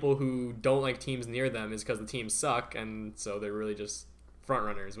lot of people who don't like teams near them is because the teams suck, and so they're really just front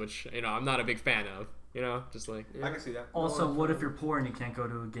runners, which I'm not a big fan of. Just like I can see that. Also, what if you're poor and you can't go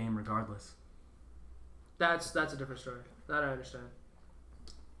to a game regardless? That's a different story. That I understand.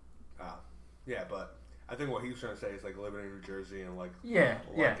 Yeah, but I think what he was trying to say is like living in New Jersey and like Yeah,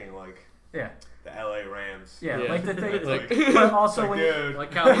 liking like yeah, the LA Rams. yeah. Yeah. Like the thing, It's like, but also like, when dude,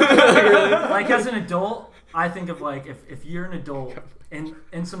 Like Cowboys. like as an adult, I think of like if you're an adult and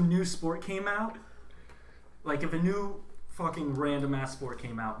some new sport came out, like if a new fucking random ass sport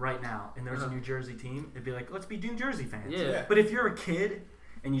came out right now and there's a New Jersey team, it'd be like, let's be New Jersey fans. Yeah. But if you're a kid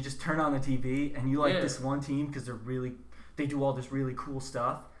and you just turn on the TV and you like Yeah. this one team because they do all this really cool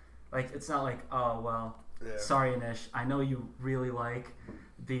stuff, like it's not like, oh well, Yeah. sorry Anish, I know you really like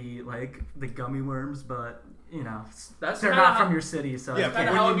the gummy worms, but That's they're kinda not how- from your city, so Yeah, you but can't-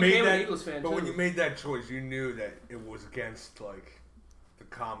 kinda how I when you made became an that, Eagles fan, but when too. you made that choice, you knew that it was against like the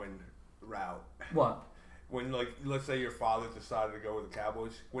common route. what? When like let's say your father decided to go with the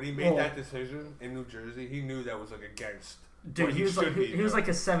Cowboys, when he made Well- that decision in New Jersey, he knew that was like against. Dude, what he was like should be he was doing. like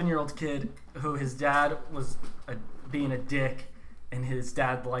a 7-year-old kid who his dad was being a dick, and his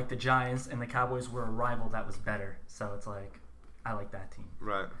dad liked the Giants, and the Cowboys were a rival that was better. So it's like, I like that team.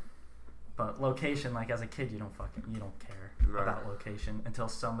 Right. But location, like as a kid, you don't care Right. about location until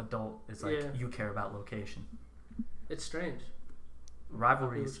some adult is like, Yeah. you care about location. It's strange.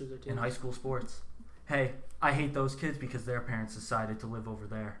 Rivalries People choose their in teams. high school sports. Hey, I hate those kids because their parents decided to live over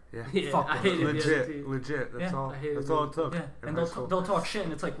there. Yeah. Yeah, Fuck I those hated the other team. Legit. That's Yeah. all. I hated That's the- all it took. Yeah, in and high school. they'll talk shit,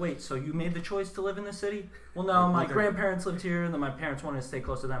 and it's like, wait, so you made the choice to live in the city? Well, no, my grandparents lived here, and then my parents wanted to stay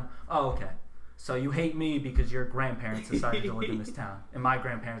close to them. Oh, okay. So you hate me because your grandparents decided to live in this town, and my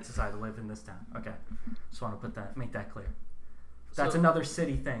grandparents decided to live in this town. Okay, just want to make that clear. That's So- another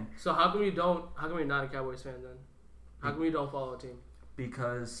city thing So how come you're not a Cowboys fan then? How come you don't follow a team?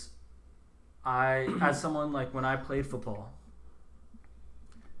 because as someone like when I played football,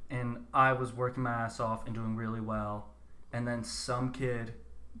 and I was working my ass off and doing really well, and then some kid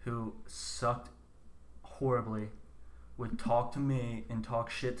who sucked horribly would talk to me and talk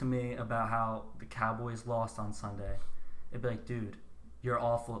shit to me about how the Cowboys lost on Sunday. It'd be like, dude, you're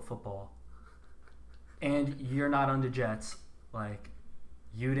awful at football. And you're not on the Jets. Like,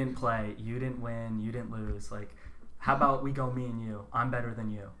 you didn't play, you didn't win, you didn't lose. Like, how about we go me and you? I'm better than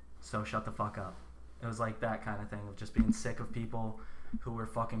you, so shut the fuck up. It was like that kind of thing of just being sick of people who were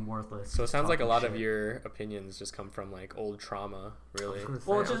fucking worthless. So it sounds like a talking lot of shit. your opinions just come from like old trauma, really.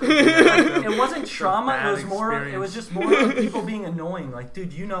 Well, it wasn't trauma. bad It was more. It experience. was just more of people being annoying. Like,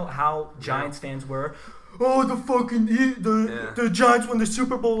 dude, you know how Giants fans were. Oh, the Giants won the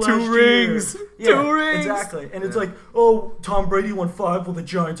Super Bowl last Two year. rings. Yeah, Two rings. exactly. And it's like, oh, Tom Brady won 5, while the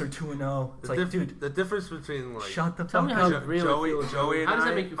Giants are 2-0. It's like, dude, the difference between like shut the Tell fuck me how up. you really feel, Joey, and How does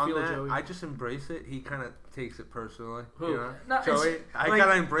that I make you on feel, that, Joey? I just embrace it. He kind of takes it personally. Who? You know? No, it's Joey, I like-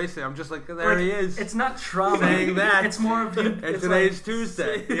 kind of embrace it. I'm just like, there Like, he is. It's not trauma. saying that. It's more of you. and It's today's like,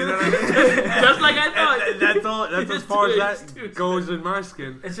 Tuesday. You know what I mean? Just like I thought. And that's all. That's as far as Today's that Tuesday. goes in my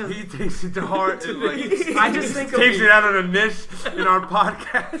skin. It's just- He takes it to heart and like I just think of takes it out of the niche in our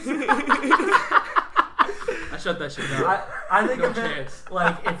podcast. I shut that shit down. I think No of it chance.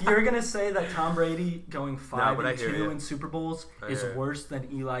 like if you're gonna say that Tom Brady going 5 but I and hear 2 you. in Super Bowls I is hear you. worse than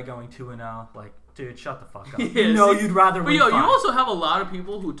Eli going 2-0, like, dude, shut the fuck up. Yeah, you know see? you'd rather But win yo, you 5. also have a lot of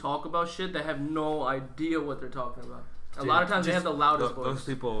people who talk about shit that have no idea what they're talking about. A lot of times they have the loudest Those voice.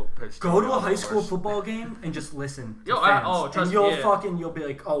 people piss Go me to a off high the school worst. football game and just listen to Yo, fans. trust and me, you'll yeah. you'll be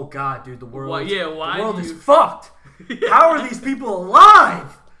like, oh god, dude, the world, Why the world do is you- fucked. How are these people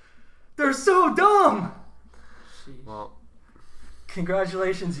alive? They're so dumb. Well,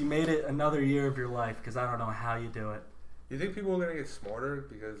 Congratulations, you made it another year of your life, because I don't know how you do it. you think people are gonna get smarter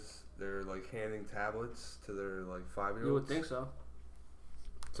because they're like handing tablets to their like 5-year-olds? You would think so.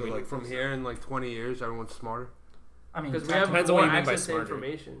 So like from here in like 20 years, everyone's smarter. I mean, Because we have Depends more on what you mean by access to smarter.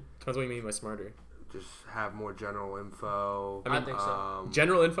 information. Depends what you mean by smarter. Just have more general info. I think so.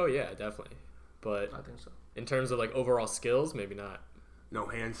 General info, yeah, definitely. But I think so. in terms of like overall skills, maybe not. No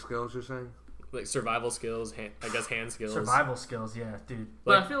hand skills, you're saying? Like survival skills, I guess hand skills. survival skills, yeah, dude.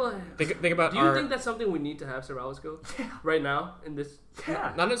 But Like, I feel like. think about Do you our, think that's something we need to have survival skills Yeah. right now in this?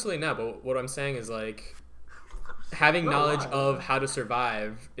 Yeah. not necessarily now, but what I'm saying is like having knowledge of how to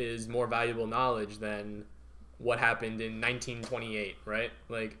survive is more valuable knowledge than what happened in 1928, right?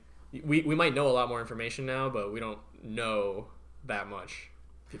 Like, we might know a lot more information now, but we don't know that much.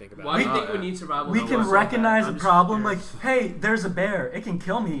 If you think about Why it. do you think we need survival? We can recognize a problem like, hey, there's a bear. It can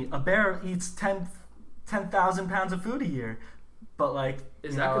kill me. A bear eats 10,000 pounds of food a year. But like,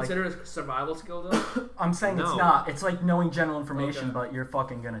 is that considered a survival skill though? I'm saying it's not. It's like knowing general information, but you're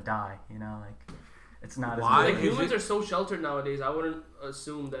fucking gonna die. You know, like it's not. Why? As like humans are so sheltered nowadays. I wouldn't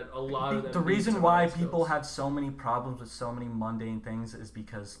assume that a lot of them. The need reason survival why skills. people have so many problems with so many mundane things is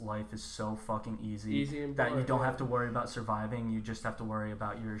because life is so fucking easy and that you boring, don't have to worry about surviving. You just have to worry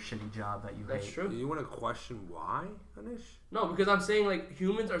about your shitty job that you That's hate. true. You want to question why, Anish? No, because I'm saying like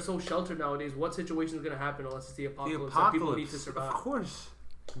humans are so sheltered nowadays. What situation is gonna happen unless it's the apocalypse? And people need to survive. Of course.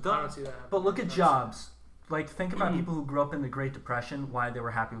 I don't see that happening. But look at jobs. Like, think about people who grew up in the Great Depression, why they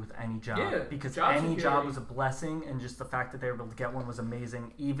were happy with any job. Yeah, because job any security. job was a blessing, and just the fact that they were able to get one was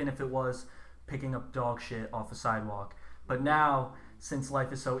amazing, even if it was picking up dog shit off the sidewalk. But now, since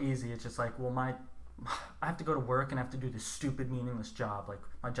life is so easy, it's just like, well, I have to go to work and I have to do this stupid, meaningless job. Like,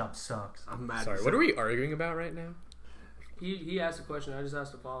 my job sucks. I'm mad. Sorry, what are we arguing about right now? He asked a question. I just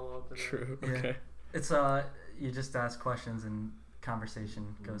asked a follow up. True. Yeah. Okay. It's, you just ask questions and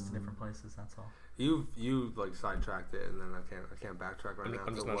conversation goes to different places, that's all. You like sidetracked it, and then I can't backtrack right now.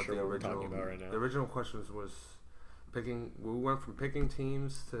 I'm just to not sure the what we're original, talking about right now. The original question was picking. We went from picking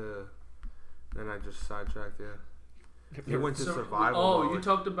teams to, then I just sidetracked. Yeah, you went to survival. Oh, mode. you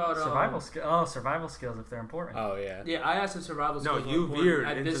talked about Survival skills if they're important. Oh yeah. Yeah, I asked if survival No, skills. you were important veered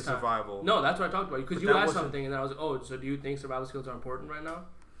at into this time. survival. No, that's what I talked about. Because But you that asked wasn't- something, and then I was like, oh, so do you think survival skills are important right now?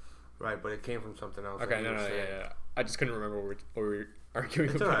 Right, but it came from something else. Okay, that you no, were saying. yeah. I just couldn't remember what we were arguing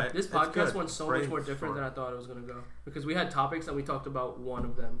It's about. alright. This It's podcast good. went so much more Brainstorm. different than I thought it was gonna go because we had topics and we talked about one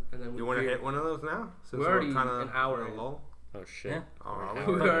of them, and then we You want to veered. hit one of those now? Since We're already kinda an hour in a in. lull? Oh shit. Yeah. Oh, are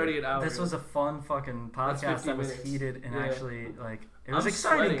we? We're already an hour. This was a fun fucking That's podcast 50 that was minutes. heated and Yeah. actually like it I'm was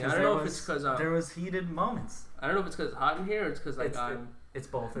exciting sweating. I because don't know if it's 'cause, there was heated moments. I don't know if it's because it's hot in here or it's because like It's- I'm. It's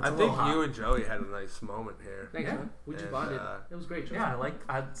both. It's I a think little hot. you and Joey had a nice moment here. Thanks, Yeah. man. We just And, bonded. It was great. Joe. Yeah, I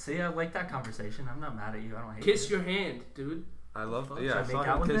like that conversation. I'm not mad at you. I don't hate Kiss you. your hand, dude. I love. Should Yeah, I I make saw out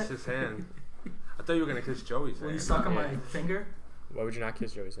him with kiss it? his hand. I thought you were gonna kiss Joey's hand. Will you suck on Yeah. my finger? Why would you not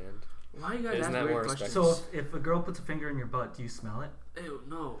kiss Joey's hand? Why you guys Isn't ask that weird more questions? So if a girl puts a finger in your butt, do you smell it? Ew,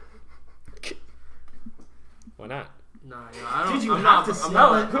 no. Why not? Nah, I don't. Dude, you I'm have not, to I'm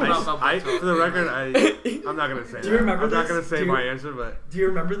smell not, it. I'm not about I, to for the record, I'm not gonna say Do that. you remember I'm not this? gonna say Do you- my answer, but Do you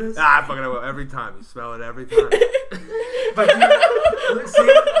remember this? I fucking will every time. You smell it every time. But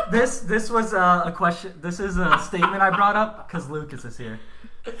see, this was a question. This is a statement I brought up because Lucas is here.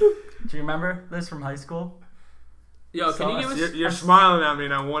 Do you remember this from high school? Yo, can So you give us? You're smiling at me,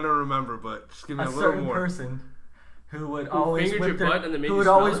 and I want to remember, but just give me A a little certain more. person who would always fingered whip your their, butt and then made who you would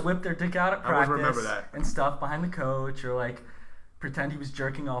smell always it? whip their dick out at I would practice remember that. and stuff behind the coach or like pretend he was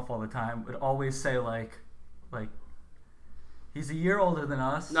jerking off all the time. Would always say like he's a year older than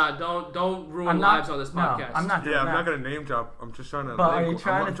us. Nah, don't ruin I'm not- lives on this no, podcast. I'm not doing Yeah, I'm that. not gonna name drop. I'm just trying to. But are link, you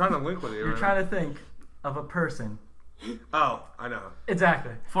trying I'm to- trying to link with you. You're right? trying to think of a person. Oh, I know.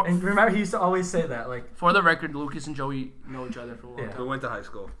 Exactly. And remember, he used to always say that. Like, For the record, Lucas and Joey know each other for a long Yeah. We time. went to high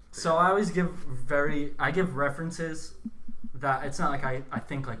school. so I always give I give references that it's not like I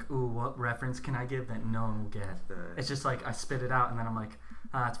think like, ooh, what reference can I give that no one will get? Yeah. It's just like I spit it out and then I'm like,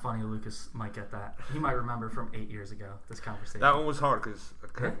 that's funny. Lucas might get that. He might remember from 8 years ago this conversation. That one was hard because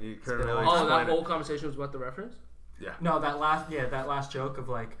you It's couldn't been a really long Oh, explain that it. whole conversation was what the reference? Yeah. No, that last joke of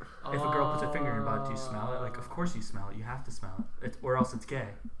like, if a girl puts a finger in your butt, do you smell it? Like, of course you smell it. You have to smell it, or else it's gay.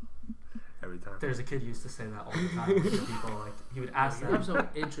 Every time. There's a kid who used to say that all the time to people. Like, he would ask You have them. some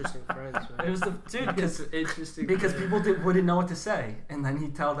interesting friends, man. It was the dude because Interesting. because friends. people wouldn't know what to say, and then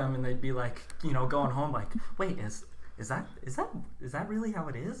he'd tell them, and they'd be like, going home like, wait, is that really how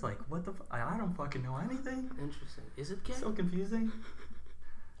it is? Like, what the? I don't fucking know anything. Interesting. Is it gay? So confusing.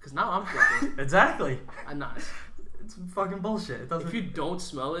 Because now I'm thinking. Exactly. I'm not. It's fucking bullshit. It doesn't. If you don't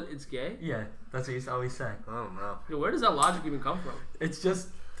smell it, it's gay. Yeah, that's what he used to always say. I don't know. Yo, where does that logic even come from? It's just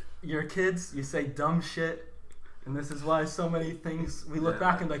your kids. You say dumb shit, and this is why so many things we look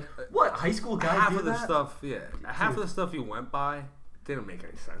Yeah. back and like, what high school guys Half do of the that? stuff, yeah. Half of the stuff you went by didn't make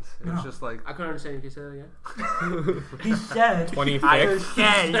any sense. It was No. just like. I couldn't understand if you said that again. He said 20 I thick.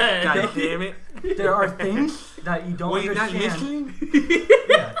 said, God damn it. there are things that you don't Were you not understand. listening?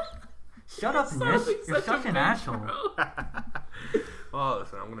 Yeah. Shut up, Nish. Sounds like You're such a such an bitch, asshole. bro. Well,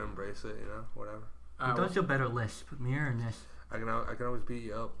 listen, I'm gonna embrace it. Whatever. Alright, Don't feel better, Lish. Put me or Nish. I can always beat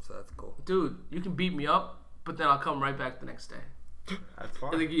you up, so that's cool. dude, you can beat me up, but then I'll come right back the next day. That's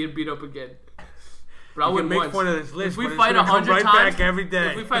fine. And then you get beat up again. But I You can wouldn't make once. fun of this list. If we but it's fight gonna come 100 right times, back every day.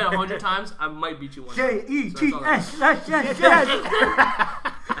 if we fight 100 times, I might beat you one. JETS.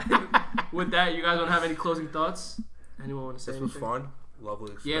 With that, you guys don't have any closing thoughts? Anyone want to say This anything? was fun.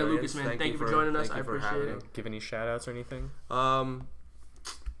 Lovely experience. Yeah, Lucas, man. Thank you for joining us. I appreciate it. Give any shout outs or anything?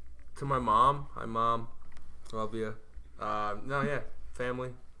 To my mom. Hi, Mom. Love you. Family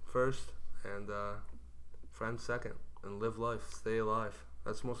first and friends second. And live life. Stay alive.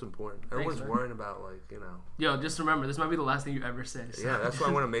 That's most important. Everyone's man. worrying about, like, you know. Yo, just remember, this might be the last thing you ever say. So. Yeah, that's why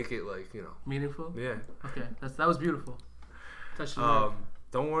I want to make it, like, you know. Meaningful? Yeah. Okay, that was beautiful. Touched the nerve.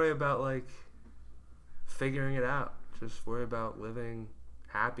 Don't worry about, like, figuring it out. Just worry about living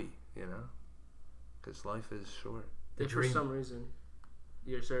happy, you know? Because life is short. If for some reason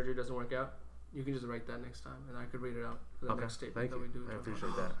your surgery doesn't work out, you can just write that next time, and I could read it out for the next statement Thank that you. we do. I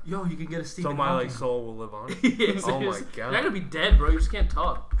appreciate that. Yo, you can get a Stephen So my, like, Hawking. soul will live on? Yeah, Oh, my you're God. not gonna be dead, bro. You just can't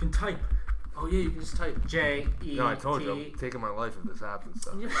talk. You can type. Oh yeah, you can just type. JET. No, I told you, I'm taking my life if this happens.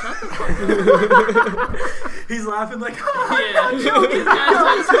 So. Yeah, shut the fuck up. He's laughing like, Yeah, these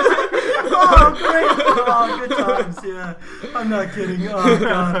guys. oh, great. Oh, good times. Yeah. I'm not kidding. Oh,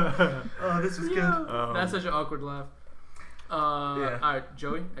 God. Oh, this was good. That's such an awkward laugh. Yeah. All right,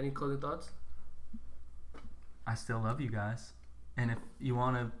 Joey. Any closing thoughts? I still love you guys. And if you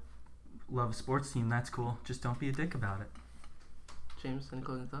want to love a sports team, that's cool. Just don't be a dick about it. James, any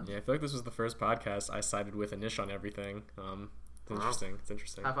closing thoughts? Yeah, I feel like this was the first podcast I sided with Anish on everything. It's interesting. It's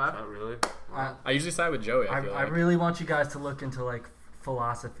interesting. High five. Not really? I usually side with Joey. I feel I like. really want you guys to look into, like,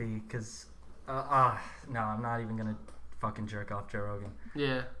 philosophy, because, no, I'm not even going to fucking jerk off Joe Rogan.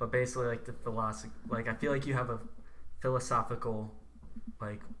 Yeah. But basically, like, the philosophy, like, I feel like you have a philosophical,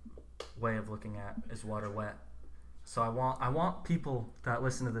 like, way of looking at is water wet. So I want people that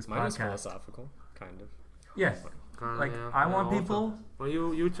listen to this Mine is podcast. philosophical, kind of. Yeah. Like, I want people. Well,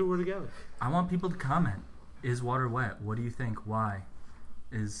 you two were together. I want people to comment. Is water wet? What do you think? Why?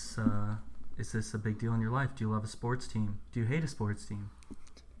 Is this a big deal in your life? Do you love a sports team? Do you hate a sports team?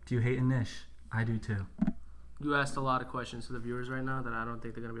 Do you hate Anish? I do too. You asked a lot of questions to the viewers right now that I don't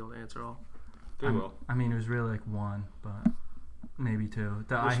think they're gonna be able to answer all. They will. I mean, it was really like one, but maybe two.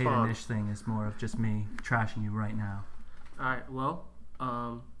 The I hate Anish thing is more of just me trashing you right now. All right. Well,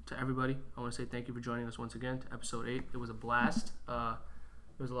 to everybody, I want to say thank you for joining us once again to episode 8. It was a blast. There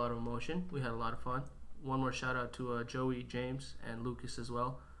was a lot of emotion. We had a lot of fun. One more shout out to Joey, James, and Lucas as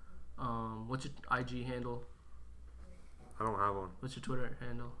well. What's your IG handle? I don't have one. What's your Twitter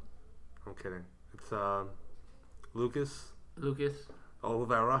handle? I'm kidding. It's Lucas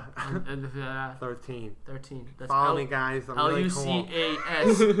Oliveira. Oliveira 13. 13. That's Follow me, guys. I'm really cool.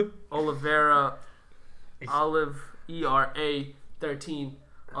 LUCAS Oliveira Olive ERA 13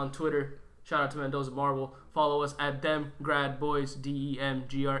 on Twitter. Shout out to Mendoza Marble. Follow us at DemGradBoys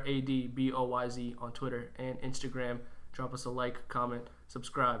DEMGRADBOYZ on Twitter and Instagram. Drop us a like, comment,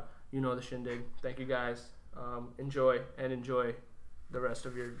 subscribe. You know the shindig. Thank you guys. Enjoy the rest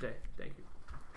of your day. Thank you.